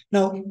damaged.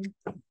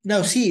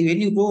 Now see,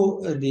 when you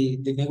go, the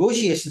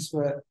negotiations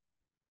were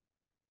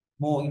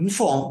more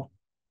informed,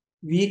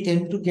 we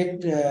tend to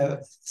get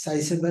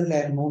sizable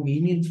and more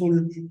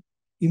meaningful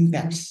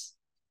impacts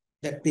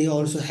that they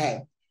also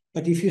have.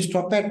 But if you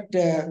stop at,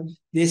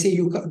 they say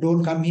you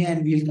don't come here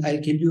and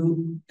I'll kill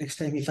you next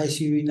time if I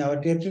see you in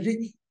our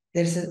territory.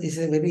 Is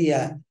a very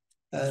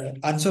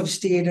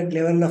unsophisticated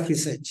level of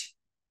research.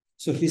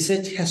 So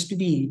research has to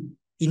be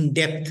in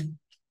depth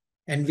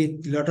and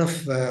with a lot of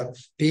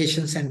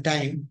patience and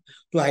time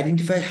to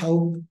identify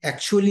how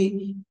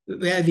actually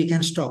where we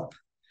can stop.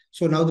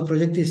 So now the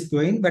project is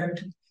going, but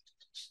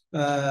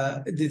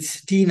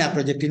this TINA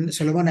project in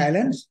Solomon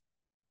Islands,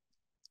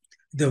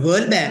 the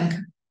World Bank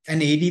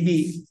and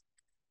ADB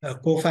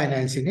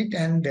co-financing it,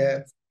 and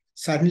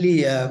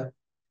suddenly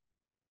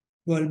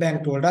World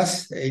Bank told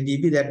us,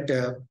 ADB,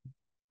 that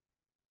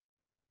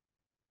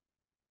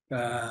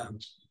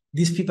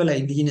these people are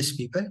indigenous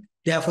people.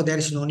 Therefore, there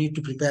is no need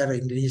to prepare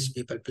an indigenous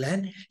people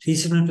plan.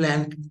 Resettlement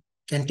plan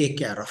can take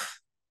care of.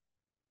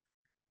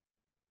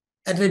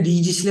 At the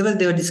DG's level,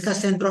 they were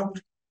discussed and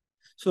dropped.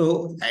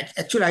 So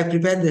actually, I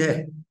prepared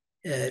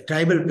the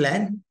tribal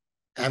plan.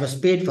 I was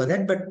paid for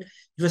that, but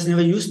it was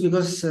never used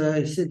because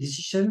it's a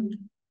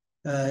decision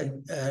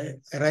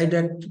arrived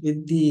at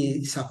with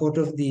the support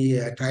of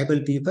the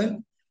tribal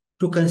people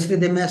to consider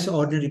them as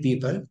ordinary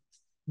people.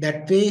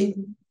 That way,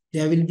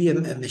 there will be a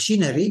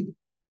machinery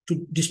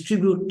to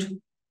distribute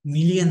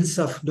millions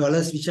of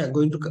dollars, which are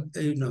going to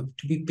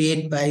to be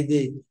paid by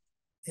the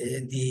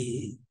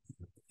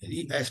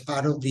as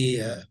part of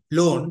the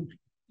loan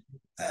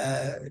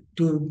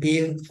to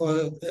pay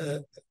for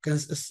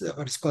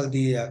what's called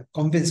the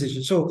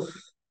compensation. So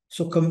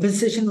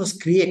compensation was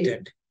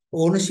created,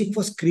 ownership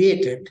was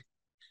created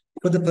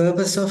for the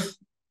purpose of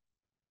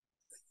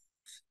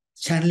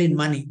channeling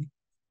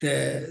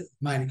the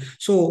money.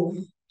 So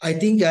I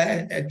think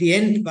at the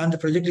end, when the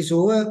project is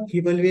over,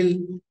 people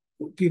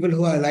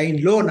who are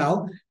lying low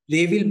now,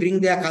 they will bring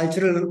their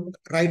cultural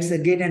rights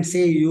again and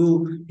say,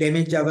 you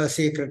damage our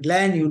sacred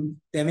land, you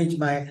damage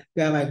where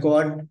my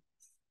God,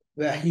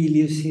 where he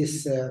lives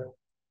his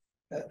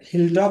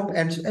hilltop,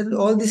 and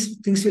all these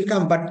things will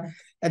come. But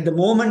at the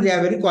moment, they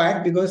are very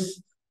quiet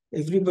because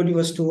everybody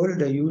was told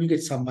you will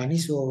get some money,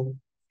 so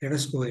let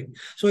us go in.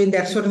 So in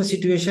that sort of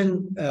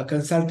situation,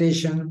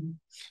 consultation,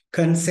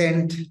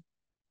 consent,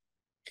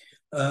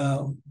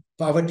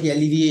 poverty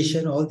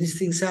alleviation, all these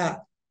things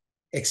are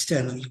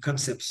external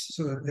concepts.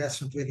 So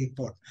that's not very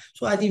important.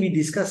 So I think we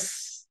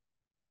discussed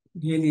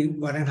nearly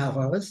 1.5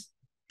 hours.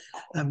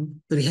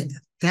 I'm very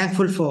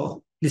thankful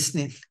for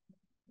listening.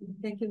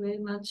 Thank you very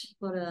much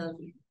for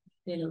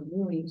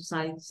new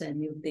insights and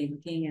new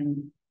thinking,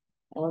 and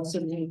also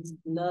new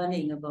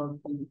learning about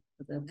the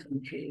other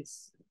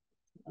countries.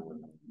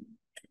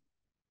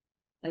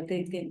 I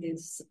think in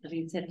this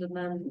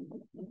resettlement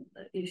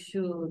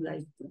issue,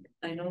 like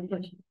I know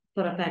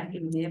for a fact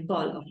in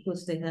Nepal, of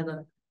course, they have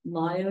a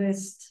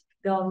Maoist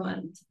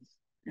government,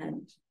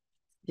 and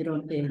you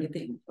don't pay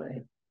anything for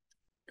it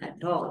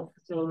at all.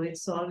 So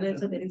it's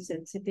always a very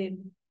sensitive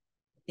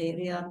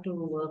area to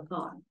work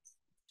on.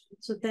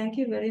 So thank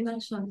you very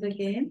much once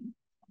again.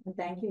 And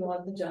thank you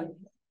all for joining.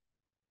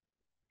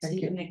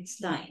 See you next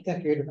time.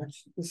 Thank you very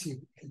much.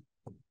 See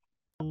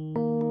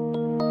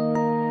you.